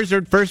 The Bears are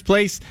at first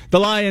place.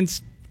 The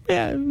Lions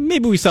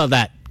maybe we saw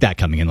that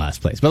coming in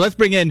last place. But let's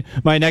bring in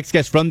my next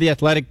guest from The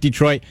Athletic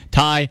Detroit,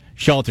 Ty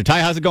Schalter.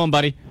 Ty, how's it going,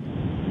 buddy?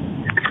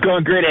 It's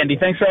going great, Andy.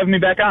 Thanks for having me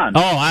back on.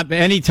 Oh,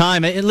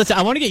 anytime. Listen,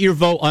 I want to get your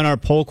vote on our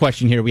poll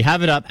question here. We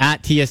have it up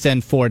at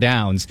TSN 4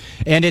 Downs,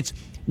 and it's,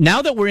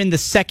 now that we're in the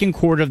second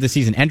quarter of the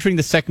season, entering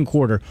the second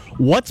quarter,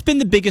 what's been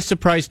the biggest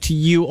surprise to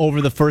you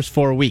over the first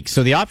 4 weeks?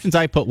 So the options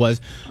I put was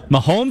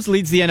Mahomes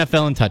leads the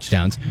NFL in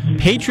touchdowns,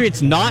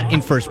 Patriots not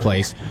in first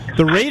place,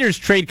 the Raiders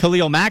trade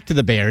Khalil Mack to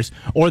the Bears,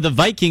 or the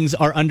Vikings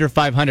are under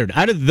 500.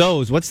 Out of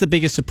those, what's the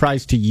biggest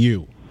surprise to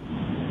you?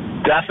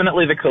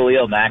 Definitely the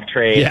Khalil Mack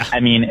trade. Yeah. I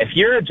mean, if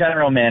you're a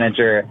general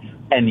manager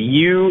and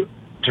you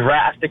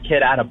draft a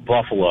kid out of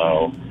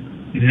Buffalo,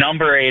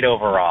 number 8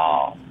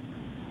 overall,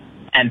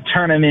 and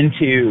turn him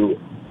into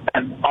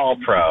an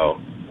all-pro,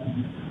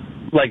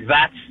 like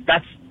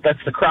that's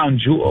the crown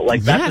jewel.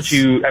 Like that's what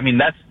you. I mean,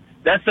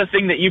 that's the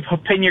thing that you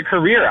pin your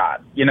career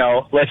on. You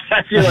know, like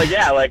you're like,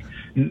 yeah, like,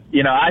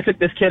 you know, I took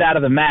this kid out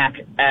of the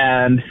MAC,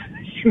 and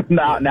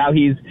now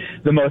he's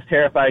the most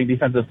terrifying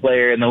defensive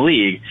player in the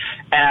league.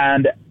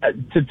 And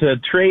to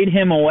trade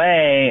him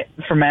away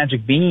for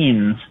Magic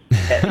Beans,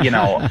 you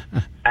know.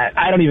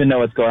 I don't even know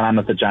what's going on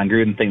with the John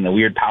Gruden thing, the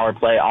weird power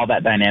play. All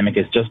that dynamic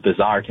is just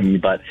bizarre to me,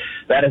 but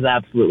that is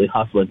absolutely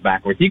hustling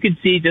backwards. You could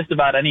see just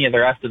about any of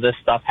the rest of this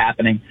stuff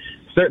happening.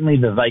 Certainly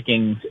the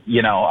Vikings,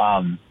 you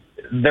know,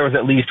 there was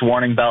at least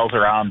warning bells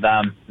around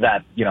them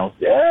that, you know,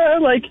 they're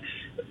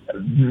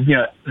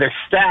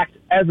stacked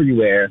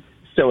everywhere.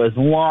 So as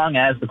long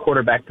as the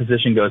quarterback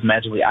position goes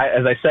magically,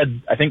 as I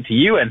said, I think to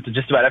you and to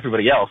just about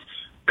everybody else,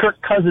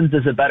 Kirk Cousins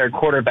is a better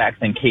quarterback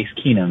than Case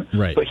Keenum,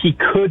 right? But he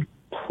could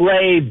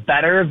play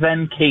better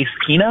than Case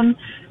Keenum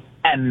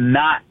and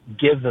not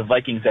give the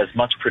Vikings as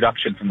much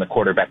production from the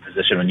quarterback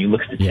position. When you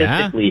look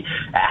statistically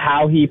at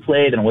how he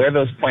played and where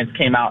those points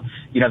came out,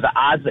 you know, the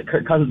odds that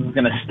Kirk Cousins is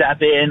going to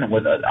step in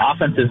with an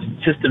offensive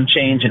system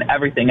change and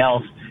everything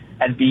else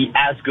and be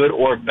as good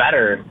or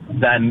better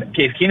than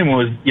Case Keenum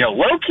was, you know,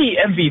 low-key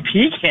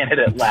MVP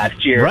candidate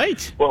last year.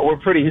 Right. Well, we're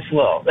pretty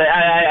slow.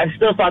 I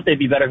still thought they'd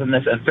be better than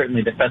this, and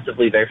certainly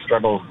defensively their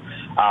struggles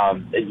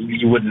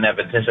you wouldn't have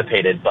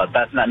anticipated, but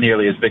that's not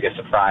nearly as big a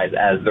surprise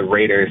as the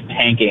Raiders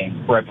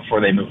tanking right before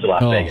they moved to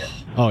Las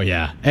Vegas. Oh,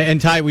 yeah. And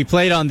Ty, we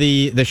played on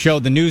the show,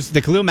 the news,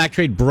 the Khalil Mack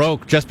trade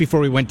broke just before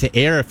we went to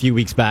air a few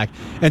weeks back.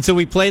 And so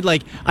we played,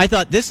 like, I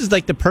thought this is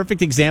like the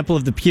perfect example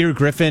of the Peter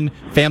Griffin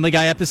Family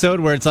Guy episode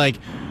where it's like,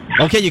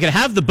 okay, you can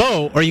have the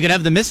boat or you can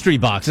have the mystery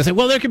box. I said,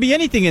 well, there could be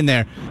anything in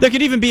there. There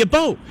could even be a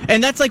boat.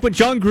 And that's like what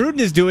John Gruden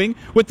is doing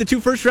with the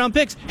 2 first-round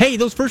picks. Hey,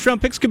 those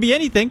first-round picks could be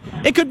anything.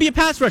 It could be a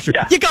pass rusher.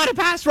 Yeah. You got a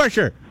pass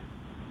rusher.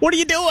 What are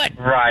you doing?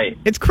 Right.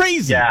 It's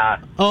crazy.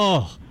 Yeah.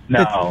 Oh.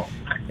 No.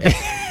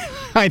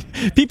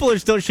 People are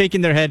still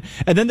shaking their head.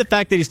 And then the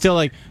fact that he's still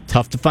like,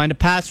 tough to find a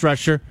pass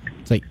rusher.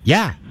 It's like,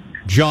 yeah,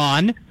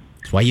 John.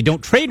 That's why you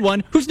don't trade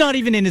one who's not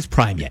even in his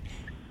prime yet.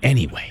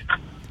 Anyway.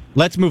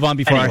 Let's move on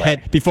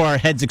before our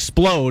heads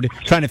explode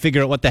trying to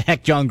figure out what the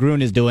heck John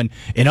Gruden is doing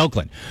in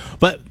Oakland.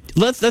 But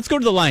let's go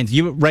to the Lions.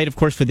 You write, of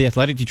course, for The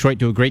Athletic. Detroit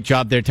do a great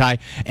job there, Ty.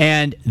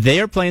 And they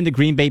are playing the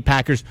Green Bay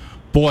Packers.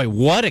 Boy,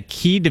 what a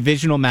key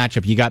divisional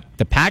matchup. You got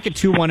the Pack at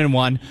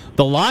 2-1-1.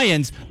 The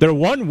Lions, their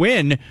one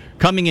win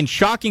coming in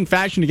shocking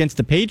fashion against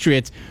the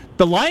Patriots.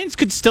 The Lions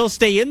could still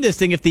stay in this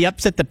thing if they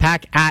upset the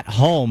Pack at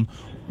home.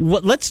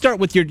 Let's start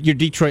with your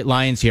Detroit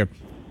Lions here.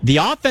 The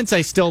offense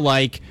I still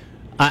like.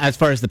 As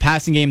far as the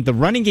passing game, the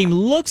running game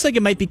looks like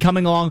it might be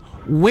coming along.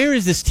 Where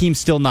is this team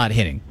still not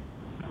hitting?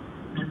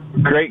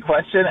 Great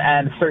question,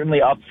 and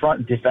certainly up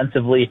front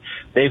defensively,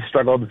 they've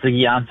struggled.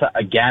 Ziggy Ansah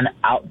again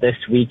out this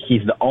week.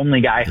 He's the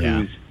only guy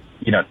whose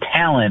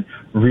talent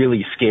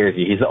really scares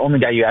you. He's the only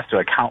guy you have to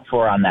account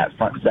for on that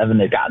front seven.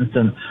 They've gotten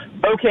some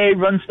okay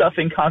run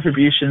stuffing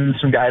contributions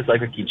from guys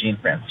like Ricky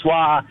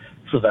Jean-Francois,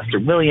 Sylvester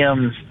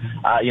Williams,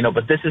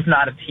 but this is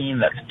not a team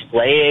that's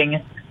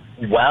playing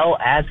well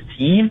as a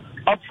team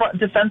up front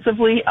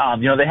defensively.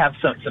 They have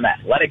some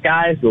athletic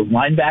guys, those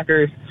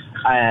linebackers.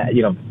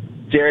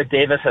 Jarrett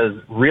Davis has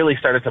really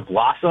started to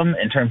blossom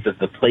in terms of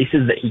the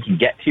places that he can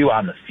get to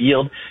on the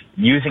field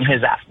using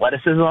his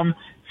athleticism.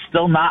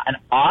 Still not an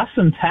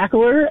awesome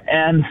tackler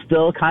and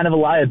still kind of a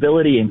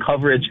liability in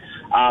coverage.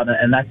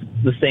 And that's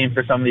the same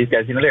for some of these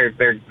guys.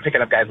 They're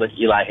picking up guys like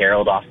Eli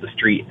Harold off the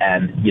street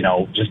and,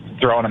 just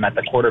throwing them at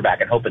the quarterback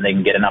and hoping they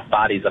can get enough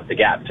bodies up the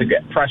gap to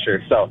get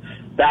pressure. So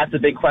that's a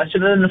big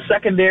question. And then the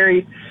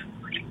secondary,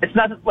 it's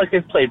not like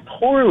they've played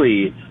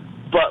poorly,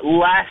 but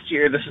last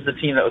year this was a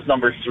team that was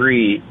number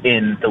 3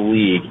 in the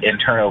league in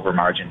turnover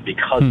margin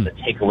because of the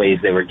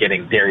takeaways they were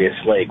getting. Darius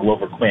Slay,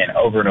 Glover Quinn,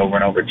 over and over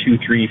and over, 2,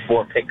 3,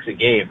 4 picks a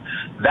game.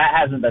 That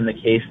hasn't been the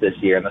case this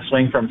year. And the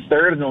swing from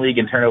 3rd in the league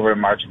in turnover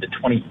margin to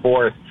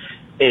 24th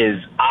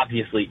is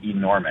obviously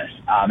enormous.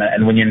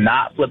 And when you're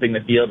not flipping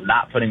the field,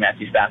 not putting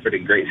Matthew Stafford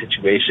in great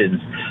situations,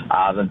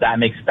 then that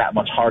makes it that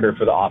much harder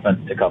for the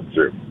offense to come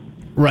through.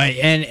 Right.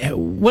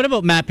 And what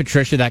about Matt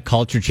Patricia, that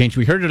culture change?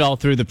 We heard it all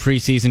through the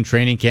preseason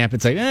training camp.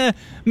 It's like,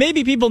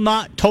 maybe people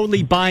not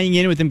totally buying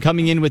in with him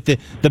coming in with the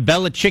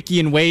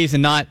Belichickian ways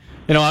and not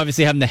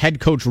obviously having the head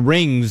coach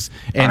rings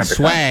and 100%.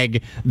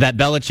 swag that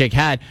Belichick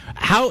had.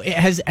 How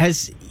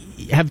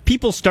have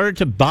people started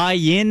to buy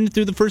in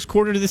through the first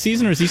quarter of the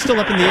season, or is he still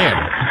up in the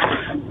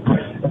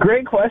air?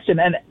 Great question.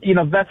 And,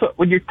 that's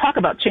when you talk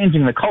about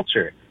changing the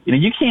culture,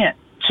 you can't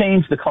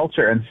change the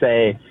culture and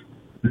say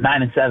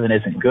 9-7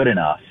 isn't good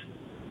enough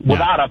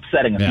without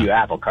upsetting a few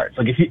apple carts.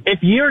 Like if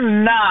you're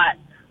not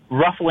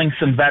ruffling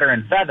some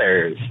veteran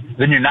feathers,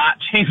 then you're not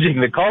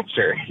changing the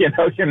culture.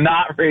 You're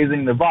not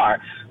raising the bar.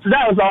 So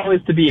that was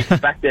always to be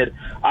expected.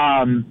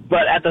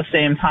 But at the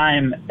same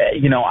time,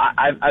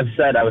 I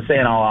was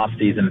saying all off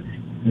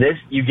season,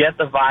 you get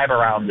the vibe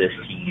around this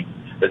team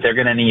that they're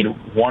going to need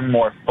one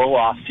more full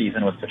off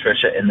season with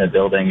Patricia in the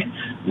building,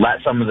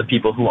 let some of the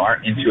people who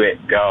aren't into it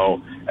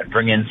go, and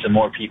bring in some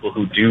more people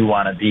who do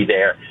want to be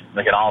there.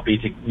 They can all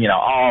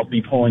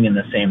be pulling in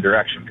the same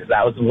direction, because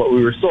that was what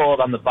we were sold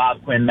on the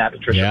Bob Quinn, Matt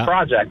Patricia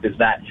project, is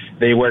that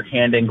they work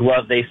hand in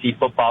glove. They see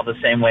football the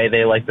same way.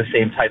 They like the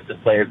same types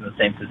of players in the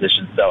same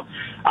positions. So,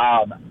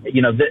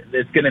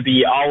 it's going to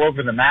be all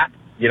over the map.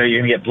 You're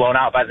going to get blown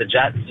out by the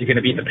Jets. You're going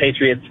to beat the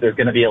Patriots. There's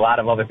going to be a lot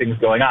of other things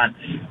going on.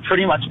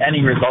 Pretty much any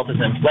result is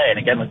in play. And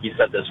again, like you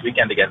said, this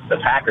weekend against the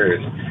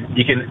Packers,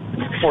 you can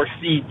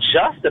foresee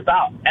just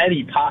about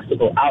any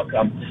possible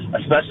outcome,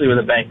 especially with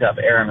a banked up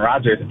Aaron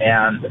Rodgers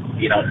and,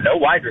 no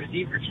wide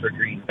receivers for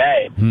Green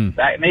Bay.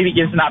 That maybe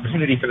gives an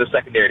opportunity for the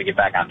secondary to get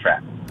back on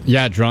track.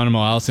 Yeah, Geronimo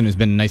Allison, who's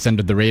been a nice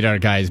under the radar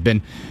guy, has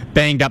been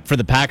banged up for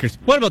the Packers.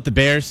 What about the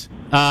Bears?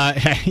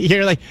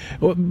 You're like,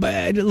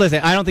 listen,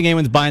 I don't think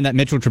anyone's buying that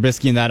Mitchell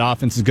Trubisky and that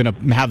offense is going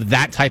to have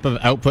that type of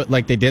output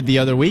like they did the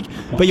other week.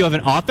 But you have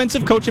an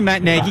offensive coach in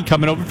Matt Nagy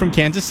coming over from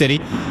Kansas City.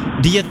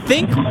 Do you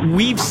think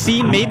we've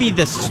seen maybe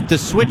the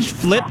switch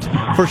flipped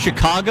for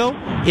Chicago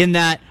in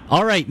that,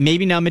 all right,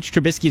 maybe now Mitch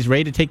Trubisky is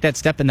ready to take that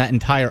step in that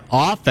entire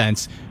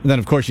offense? And then,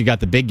 of course, you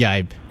got the big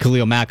guy,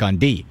 Khalil Mack, on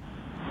D.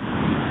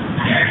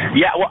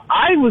 Yeah, well,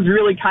 I was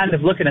really kind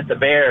of looking at the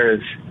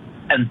Bears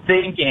and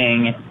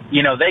thinking,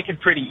 they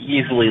could pretty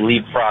easily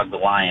leapfrog the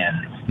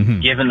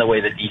Lions, given the way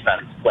the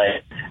defense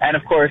played. And,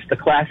 of course, the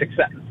classic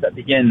sentence that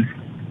begins,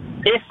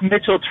 if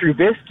Mitchell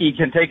Trubisky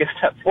can take a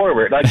step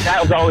forward, like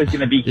that was always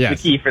going to be the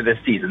key for this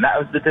season. That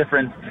was the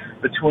difference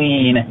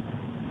between,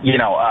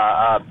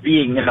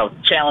 being,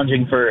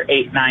 challenging for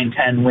 8, 9,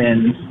 10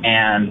 wins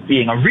and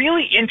being a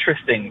really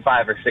interesting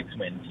 5 or 6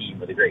 win team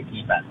with a great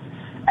defense.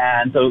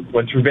 And so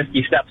when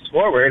Trubisky steps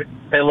forward,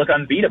 they look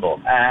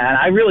unbeatable. And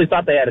I really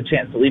thought they had a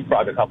chance to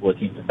leapfrog a couple of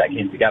teams if that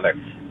came together.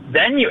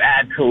 Then you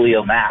add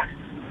Khalil Mack,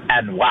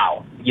 and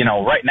wow,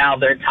 right now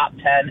they're top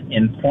 10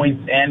 in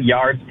points and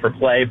yards per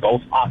play,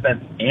 both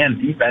offense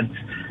and defense.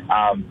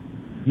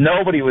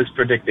 Nobody was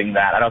predicting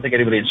that. I don't think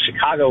anybody in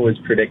Chicago was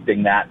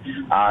predicting that.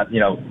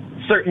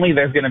 Certainly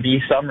there's going to be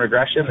some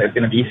regression. There's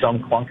going to be some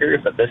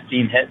clunkers that this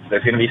team hits.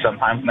 There's going to be some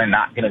times when they're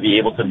not going to be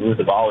able to move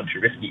the ball and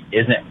Trubisky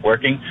isn't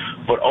working.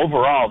 But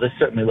overall, this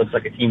certainly looks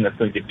like a team that's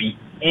going to be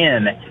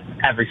in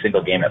every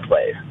single game it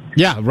plays.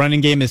 Yeah,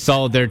 running game is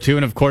solid there too.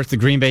 And of course, the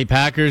Green Bay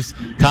Packers,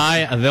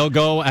 Ty, they'll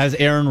go as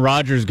Aaron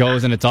Rodgers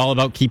goes, and it's all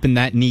about keeping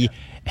that knee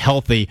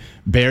healthy.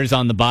 Bears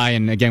on the bye,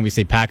 and again, we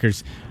say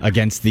Packers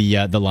against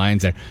the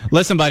Lions there.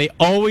 Listen, buddy,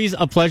 always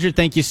a pleasure.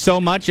 Thank you so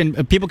much.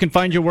 And people can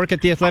find your work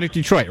at The Athletic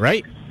Detroit,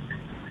 right?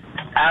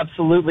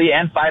 Absolutely,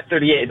 and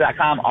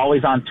 538.com,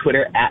 always on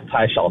Twitter at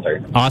Ty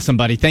Shelter. Awesome,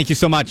 buddy. Thank you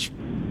so much.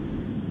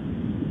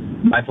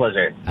 My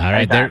pleasure. All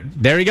right,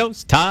 there he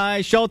goes.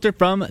 Ty Shelter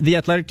from The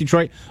Athletic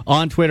Detroit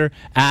on Twitter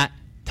at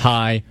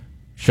Ty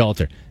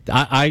Shelter.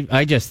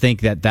 I just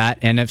think that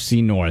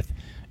NFC North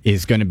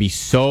is going to be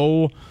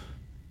so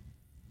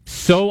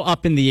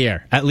up in the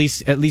air, at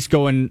least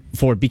going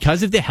forward,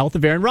 because of the health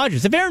of Aaron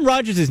Rodgers. If Aaron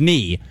Rodgers'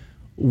 knee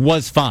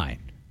was fine,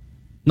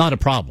 not a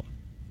problem,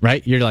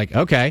 right? You're like,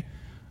 okay.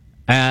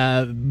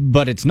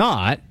 But it's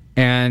not,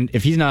 and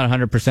if he's not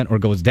 100% or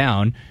goes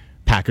down,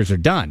 Packers are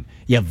done.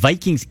 You have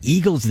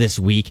Vikings-Eagles this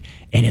week,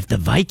 and if the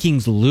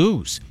Vikings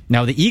lose...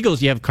 Now, the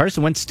Eagles, you have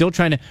Carson Wentz still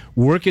trying to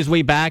work his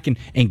way back and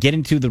get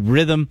into the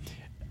rhythm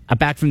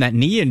back from that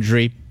knee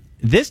injury.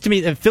 This, to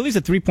me, Philly's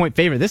a 3-point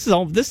favorite. This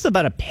is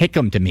about a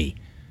pick-em to me.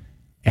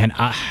 And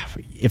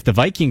if the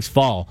Vikings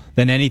fall,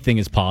 then anything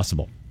is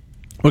possible.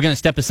 We're going to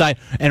step aside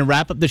and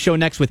wrap up the show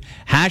next with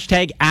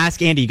hashtag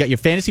Ask Andy. You got your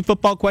fantasy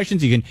football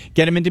questions? You can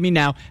get them into me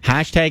now.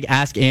 Hashtag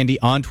Ask Andy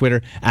on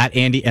Twitter at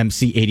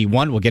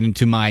AndyMC81. We'll get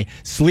into my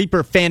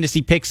sleeper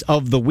fantasy picks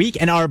of the week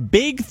and our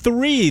big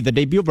three, the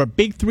debut of our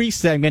big three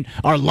segment,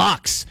 our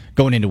locks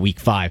going into week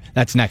 5.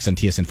 That's next on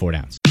TSN 4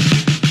 Downs.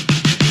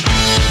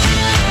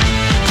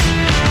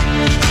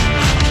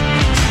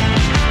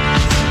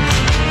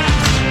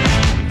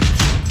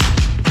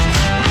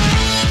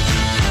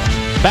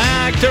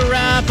 Back to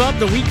wrap wrap up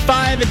the Week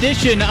 5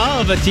 edition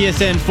of a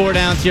TSN 4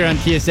 Downs here on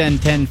TSN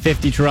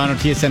 1050 Toronto,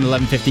 TSN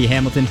 1150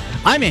 Hamilton.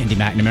 I'm Andy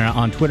McNamara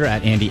on Twitter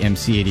at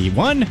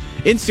AndyMC81,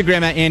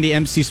 Instagram at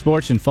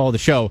AndyMCSports, and follow the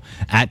show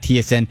at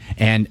TSN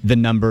and the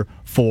number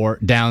 4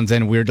 Downs.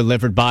 And we're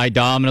delivered by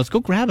Domino's. Go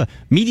grab a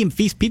medium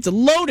feast pizza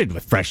loaded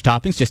with fresh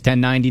toppings, just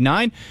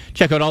 $10.99.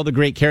 Check out all the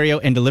great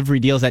carryout and delivery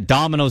deals at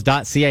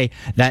Domino's.ca.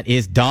 That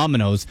is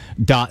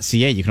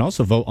Domino's.ca. You can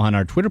also vote on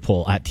our Twitter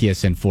poll at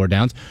TSN 4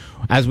 Downs.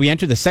 As we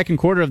enter the second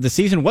quarter of the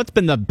season, what's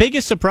been the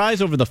biggest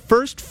surprise over the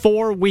first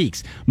 4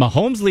 weeks?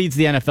 Mahomes leads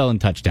the NFL in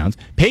touchdowns.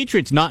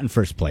 Patriots not in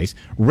first place.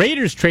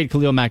 Raiders trade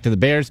Khalil Mack to the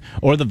Bears,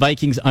 or the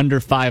Vikings under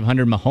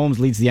 500. Mahomes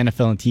leads the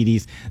NFL in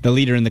TDs, the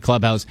leader in the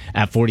clubhouse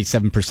at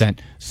 47%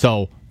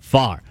 so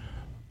far.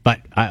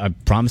 But I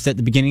promised at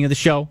the beginning of the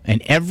show,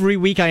 and every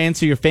week I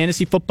answer your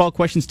fantasy football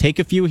questions. Take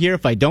a few here.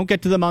 If I don't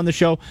get to them on the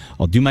show,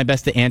 I'll do my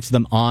best to answer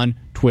them on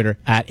Twitter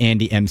at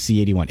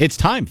AndyMC81. It's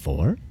time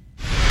for...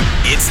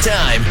 It's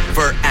time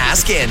for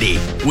Ask Andy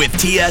with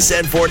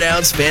TSN 4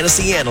 Downs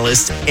fantasy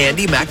analyst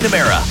Andy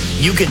McNamara.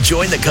 You can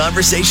join the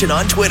conversation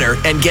on Twitter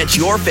and get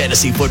your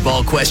fantasy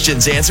football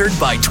questions answered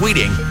by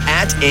tweeting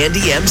at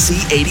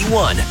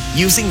AndyMC81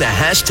 using the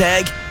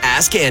hashtag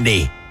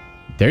AskAndy.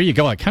 There you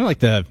go. I kind of like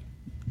the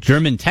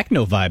German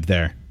techno vibe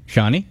there,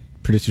 Shawnee.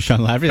 Producer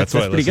Sean Lavery. That's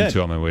what I listen good.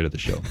 to on my way to the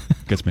show.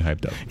 Gets me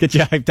hyped up. Get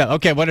you hyped up.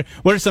 Okay, what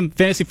are some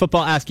fantasy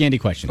football Ask Andy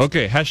questions?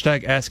 Okay,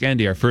 hashtag Ask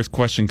Andy. Our first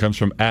question comes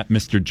from at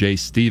Mr. J.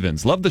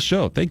 Stevens. Love the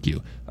show. Thank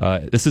you.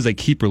 This is a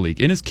keeper league.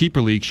 In his keeper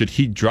league, should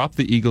he drop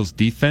the Eagles'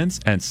 defense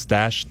and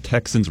stash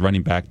Texans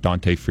running back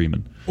Dante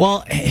Freeman?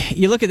 Well,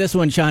 you look at this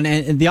one, Sean,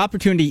 and the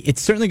opportunity,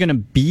 it's certainly going to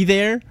be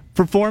there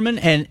for Foreman,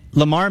 and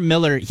Lamar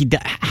Miller, he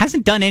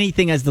hasn't done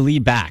anything as the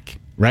lead back.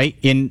 Right,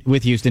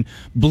 with Houston.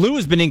 Blue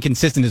has been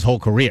inconsistent his whole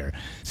career.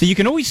 So you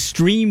can always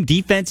stream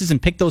defenses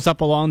and pick those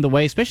up along the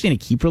way, especially in a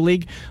keeper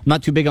league. I'm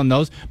not too big on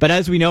those. But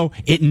as we know,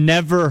 it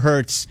never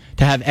hurts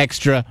to have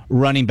extra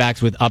running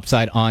backs with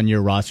upside on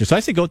your roster. So I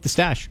say go with the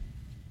stash.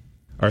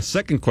 Our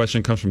second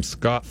question comes from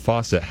Scott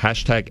Fawcett,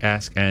 hashtag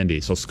Ask Andy.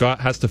 So Scott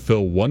has to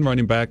fill one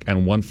running back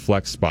and one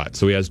flex spot.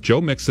 So he has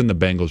Joe Mixon, the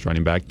Bengals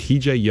running back,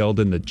 TJ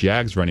Yeldon, the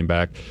Jags running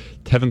back,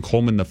 Tevin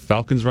Coleman, the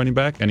Falcons running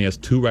back, and he has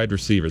 2 wide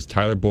receivers,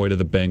 Tyler Boyd of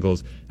the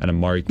Bengals and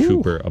Amari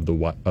Cooper of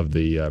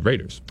the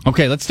Raiders.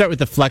 Okay, let's start with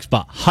the flex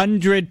spot.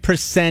 100%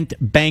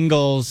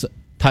 Bengals,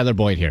 Tyler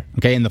Boyd here,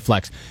 okay, in the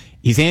flex.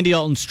 He's Andy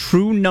Dalton's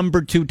true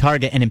number 2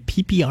 target, and in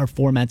PPR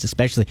formats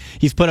especially.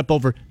 He's put up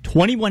over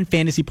 21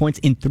 fantasy points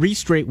in 3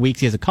 straight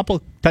weeks. He has a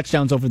couple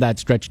touchdowns over that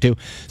stretch, too.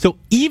 So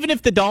even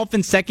if the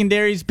Dolphins'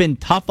 secondary's been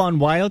tough on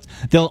Wilds,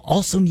 they'll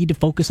also need to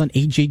focus on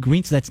A.J.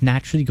 Green, so that's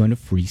naturally going to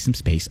free some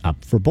space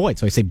up for Boyd.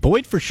 So I say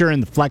Boyd for sure in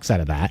the flex out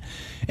of that.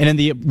 And in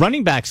the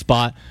running back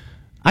spot,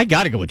 I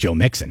got to go with Joe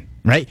Mixon,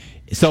 right?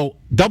 So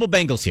double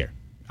Bengals here.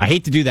 I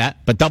hate to do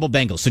that, but double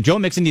Bengals. So Joe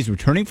Mixon, he's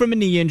returning from a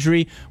knee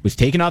injury, was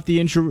taken off the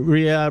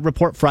injury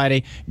report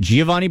Friday.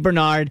 Giovanni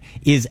Bernard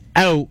is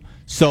out,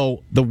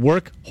 so the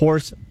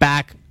workhorse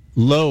back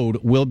load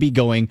will be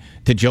going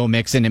to Joe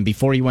Mixon. And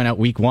before he went out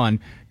week 1,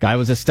 guy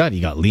was a stud. He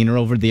got leaner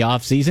over the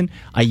offseason.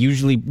 I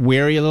usually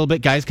wary a little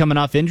bit, guys coming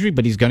off injury,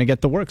 but he's going to get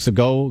the work. So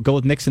go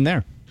with Mixon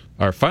there.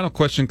 Our final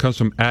question comes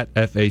from at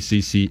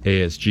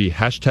FACCASG,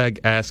 hashtag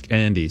Ask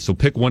Andy. So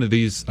pick one of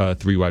these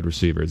 3 wide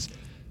receivers.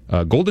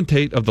 Golden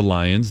Tate of the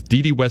Lions,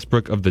 Dede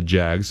Westbrook of the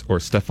Jags, or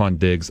Stephon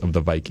Diggs of the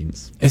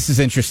Vikings? This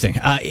is interesting.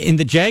 In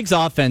the Jags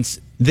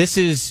offense, this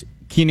is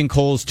Keenan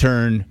Cole's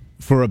turn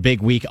for a big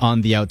week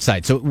on the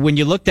outside. So when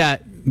you looked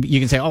at, you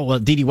can say, oh, well,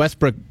 Dede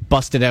Westbrook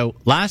busted out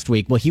last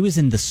week. Well, he was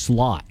in the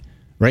slot,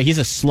 right? He's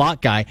a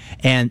slot guy,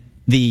 and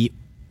the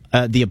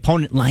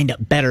opponent lined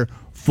up better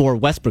for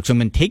Westbrook. So I'm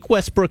going to take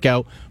Westbrook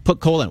out,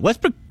 put Cole in.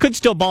 Westbrook could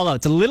still ball out.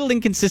 It's a little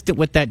inconsistent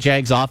with that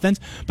Jags offense,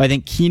 but I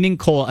think Keenan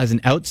Cole as an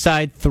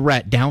outside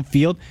threat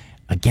downfield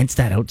against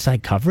that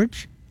outside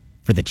coverage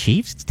for the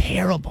Chiefs, it's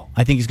terrible.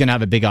 I think he's going to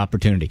have a big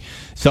opportunity.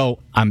 So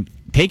I'm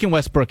taking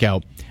Westbrook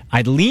out.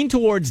 I'd lean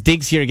towards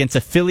Diggs here against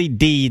a Philly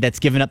D that's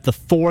given up the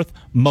 4th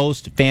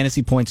most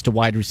fantasy points to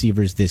wide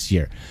receivers this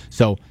year.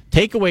 So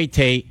take away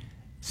Tate,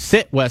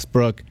 sit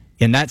Westbrook.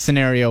 In that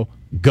scenario,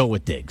 go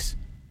with Diggs.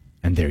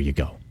 And there you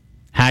go.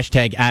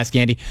 Hashtag Ask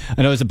Andy.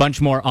 I know there's a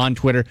bunch more on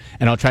Twitter,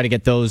 and I'll try to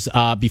get those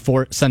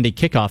before Sunday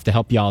kickoff to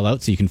help you all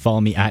out, so you can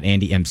follow me at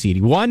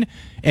AndyMC81.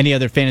 Any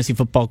other fantasy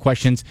football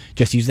questions,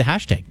 just use the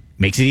hashtag.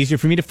 Makes it easier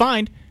for me to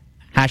find.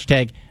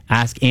 Hashtag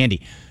Ask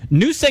Andy.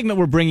 New segment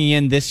we're bringing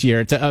in this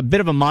year. It's a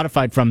bit of a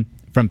modified from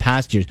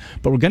past years,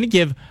 but we're going to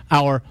give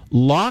our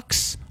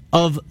locks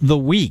of the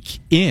week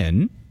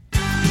in...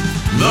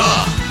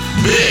 The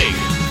Big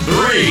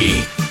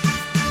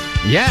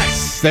 3.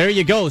 Yes, there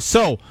you go.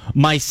 So,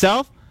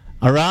 myself,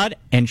 Arad,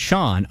 and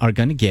Sean are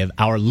going to give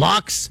our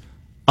locks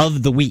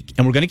of the week.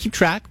 And we're going to keep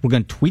track. We're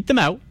going to tweet them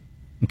out.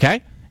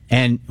 Okay?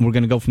 And we're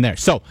going to go from there.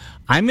 So,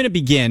 I'm going to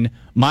begin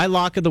my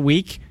lock of the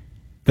week,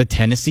 the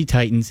Tennessee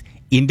Titans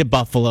into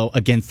Buffalo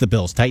against the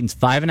Bills. Titans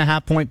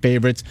 5.5-point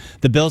favorites.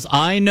 The Bills,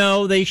 I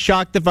know they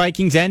shocked the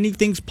Vikings.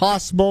 Anything's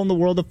possible in the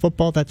world of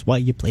football. That's why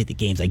you play the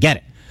games. I get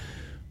it.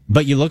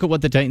 But you look at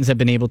what the Titans have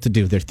been able to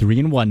do. They're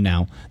 3-1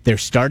 now. They're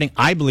starting,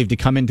 I believe, to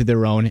come into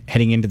their own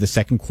heading into the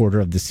second quarter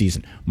of the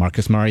season.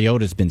 Marcus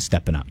Mariota's been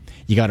stepping up.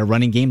 You got a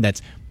running game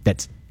that's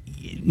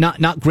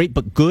not great,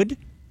 but good,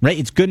 right?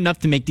 It's good enough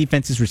to make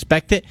defenses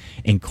respect it.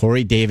 And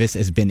Corey Davis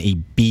has been a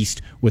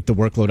beast with the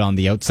workload on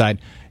the outside.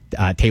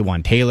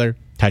 Taywan Taylor,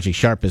 Tajay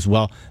Sharp as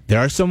well. There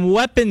are some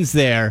weapons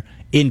there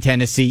in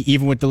Tennessee,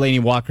 even with Delaney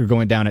Walker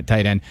going down at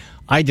tight end.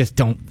 I just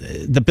don't.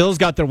 The Bills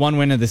got their one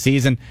win of the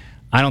season.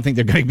 I don't think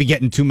they're going to be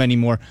getting too many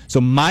more.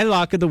 So my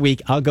lock of the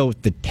week, I'll go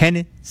with the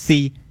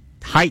Tennessee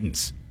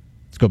Titans.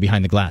 Let's go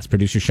behind the glass.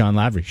 Producer Sean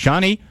Lavery.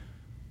 Shawnee,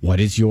 what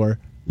is your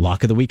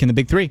lock of the week in the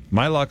Big Three?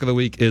 My lock of the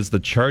week is the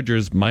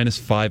Chargers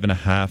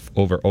 -5.5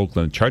 over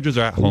Oakland. Chargers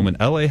are at home, and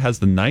LA has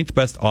the 9th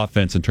best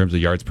offense in terms of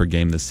yards per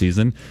game this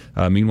season.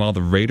 Meanwhile,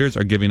 the Raiders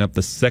are giving up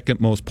the second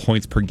most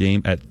points per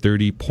game at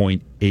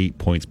 30.8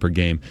 points per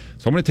game.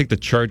 So I'm going to take the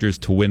Chargers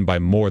to win by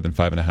more than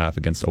 5.5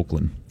 against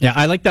Oakland. Yeah,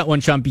 I like that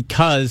one, Sean,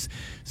 because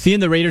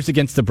seeing the Raiders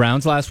against the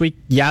Browns last week,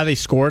 yeah, they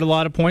scored a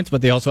lot of points,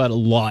 but they also had a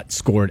lot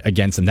scored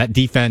against them. That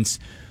defense,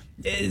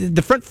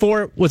 the front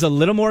four was a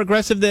little more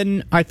aggressive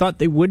than I thought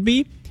they would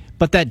be,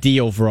 but that D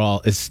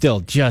overall is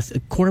still just,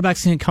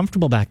 quarterback's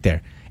uncomfortable back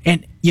there.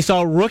 And you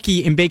saw a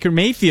rookie in Baker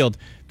Mayfield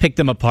pick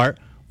them apart.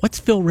 What's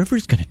Phil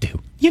Rivers going to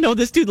do? You know,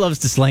 this dude loves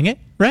to sling it,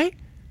 right?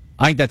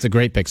 I think that's a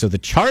great pick. So the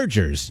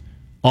Chargers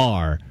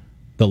are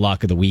the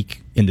lock of the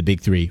week in the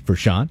Big Three for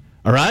Sean.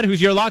 All right, who's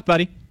your lock,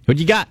 buddy? What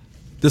you got?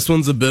 This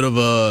one's a bit of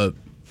a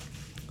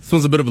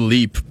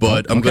leap,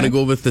 but I'm going to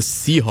go with the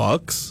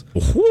Seahawks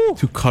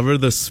to cover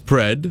the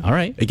spread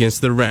against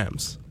the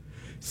Rams.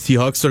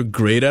 Seahawks are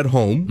great at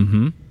home.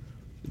 Mm-hmm.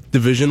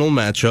 Divisional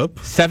matchup.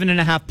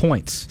 7.5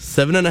 points.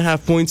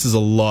 7.5 points is a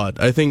lot.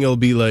 I think it'll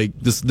be like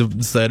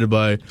decided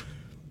by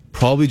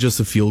probably just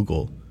a field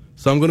goal.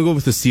 So I'm going to go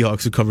with the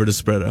Seahawks to cover the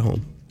spread at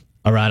home.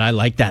 All right, I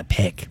like that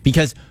pick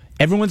because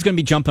everyone's going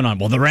to be jumping on,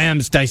 well, the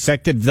Rams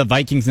dissected the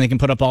Vikings and they can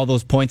put up all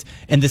those points.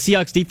 And the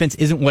Seahawks defense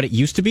isn't what it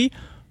used to be.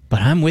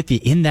 But I'm with you.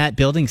 In that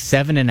building,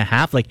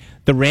 7.5. Like,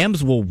 the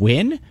Rams will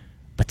win,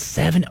 but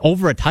 7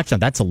 over a touchdown,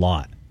 that's a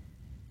lot.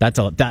 That's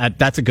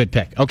a good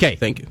pick. Okay.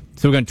 Thank you.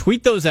 So we're going to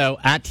tweet those out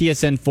at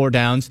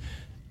TSN4Downs.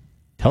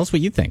 Tell us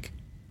what you think.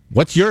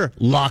 What's your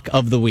lock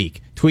of the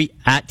week? Tweet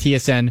at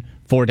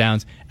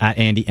TSN4Downs at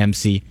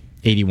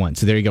AndyMC81.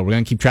 So there you go. We're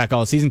going to keep track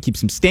all season, keep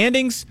some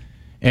standings,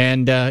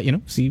 and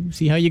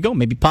see how you go.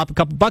 Maybe pop a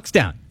couple bucks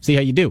down. See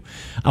how you do.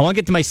 I want to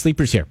get to my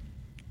sleepers here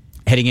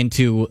heading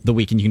into the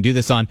week, and you can do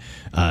this on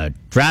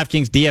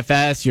DraftKings,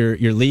 DFS,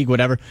 your league,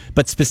 whatever.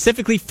 But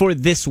specifically for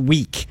this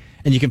week,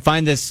 and you can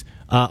find this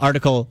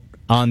article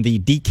on the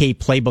DK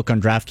Playbook on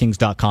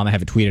DraftKings.com. I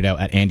have it tweeted out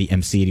at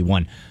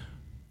AndyMC81.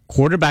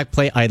 Quarterback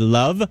play, I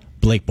love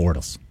Blake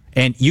Bortles.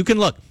 And you can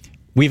look.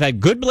 We've had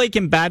good Blake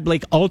and bad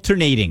Blake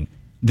alternating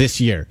this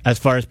year as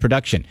far as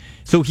production.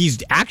 So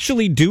he's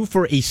actually due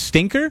for a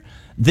stinker.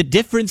 The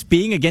difference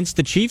being against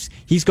the Chiefs,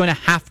 he's going to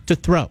have to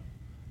throw.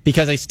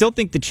 Because I still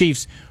think the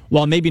Chiefs,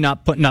 while maybe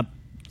not putting up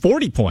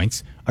 40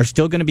 points, are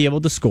still going to be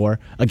able to score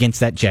against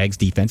that Jags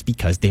defense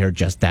because they are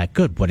just that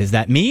good. What does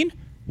that mean?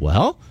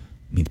 Well,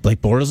 it means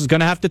Blake Bortles is going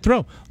to have to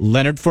throw.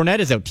 Leonard Fournette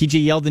is out.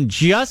 TJ Yeldon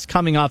just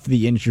coming off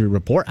the injury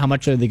report. How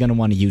much are they going to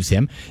want to use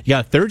him? You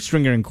got a third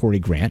stringer in Corey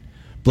Grant.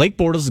 Blake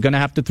Bortles is going to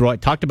have to throw. I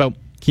talked about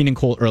Keenan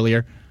Cole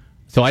earlier.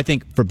 So I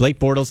think for Blake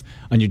Bortles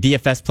on your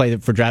DFS play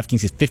for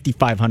DraftKings is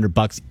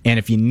 $5,500. And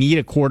if you need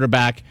a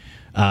quarterback,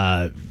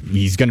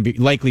 he's going to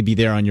likely be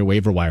there on your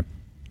waiver wire.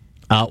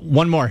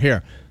 One more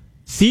here.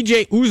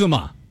 CJ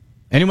Uzomah.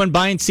 Anyone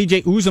buying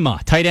CJ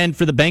Uzomah, tight end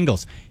for the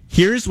Bengals?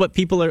 Here's what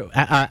people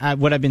are,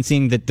 what I've been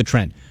seeing the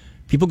trend.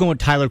 People going with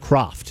Tyler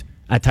Kroft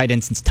at tight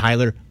end since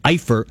Tyler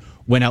Eifert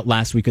went out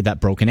last week with that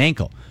broken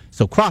ankle.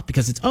 So Kroft,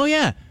 because it's,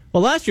 well,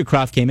 last year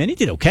Kroft came in, he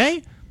did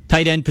okay.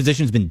 Tight end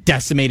position's been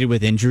decimated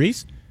with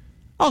injuries.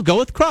 I'll go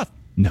with Kroft.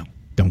 No,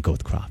 don't go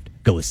with Kroft.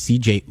 Go with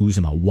CJ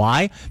Uzomah.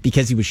 Why?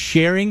 Because he was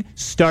sharing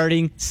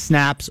starting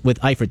snaps with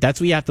Eifert. That's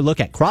what you have to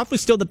look at. Kroft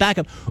was still the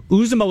backup.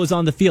 Uzomah was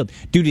on the field.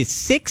 Dude is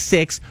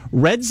 6'6",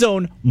 red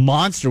zone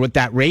monster with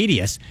that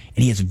radius,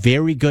 and he has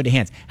very good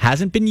hands.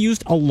 Hasn't been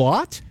used a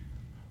lot,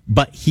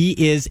 but he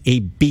is a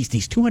beast.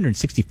 He's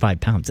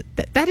 265 pounds.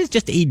 That is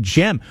just a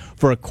gem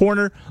for a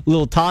corner,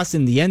 little toss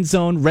in the end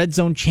zone, red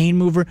zone chain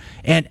mover,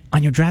 and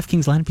on your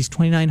DraftKings lineup, he's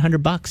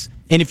 $2,900.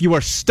 And if you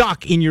are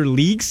stuck in your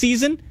league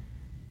season,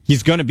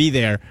 he's going to be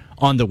there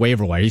on the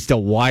waiver wire. He's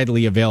still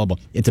widely available.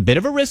 It's a bit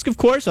of a risk, of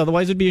course,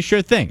 otherwise it'd be a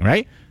sure thing,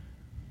 right?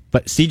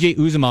 But CJ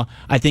Uzomah,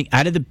 I think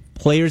out of the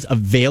players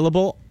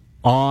available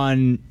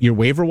on your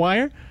waiver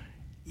wire,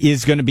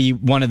 is going to be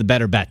one of the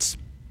better bets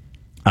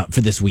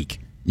for this week.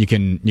 You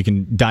can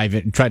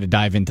try to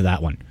dive into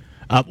that one.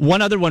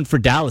 One other one for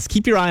Dallas.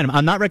 Keep your eye on him.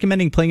 I'm not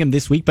recommending playing him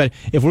this week, but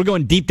if we're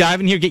going deep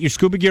diving here, get your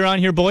scuba gear on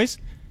here, boys.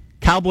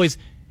 Cowboys,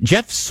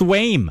 Jeff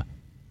Swaim.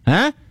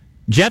 Huh?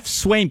 Jeff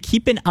Swaim,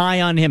 keep an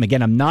eye on him.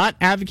 Again, I'm not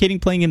advocating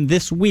playing him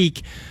this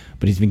week,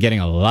 but he's been getting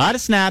a lot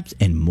of snaps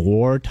and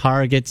more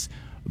targets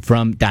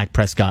from Dak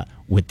Prescott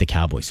with the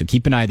Cowboys. So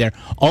keep an eye there.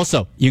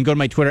 Also, you can go to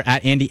my Twitter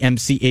at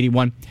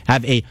AndyMC81.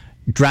 Have a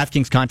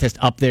DraftKings contest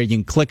up there. You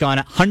can click on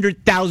it.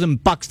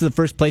 $100,000 to the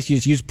first place. You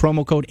just use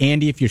promo code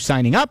Andy if you're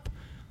signing up.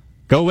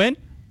 Go in.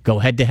 Go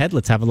head to head.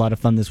 Let's have a lot of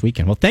fun this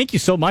weekend. Well, thank you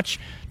so much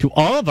to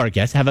all of our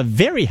guests. Have a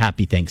very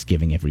happy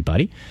Thanksgiving,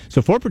 everybody.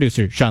 So for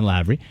producer Sean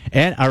Lavery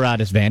and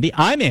Aradis Vandy,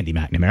 I'm Andy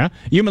McNamara.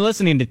 You've been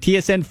listening to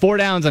TSN 4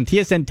 Downs on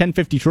TSN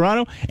 1050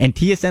 Toronto and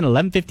TSN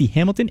 1150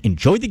 Hamilton.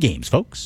 Enjoy the games, folks.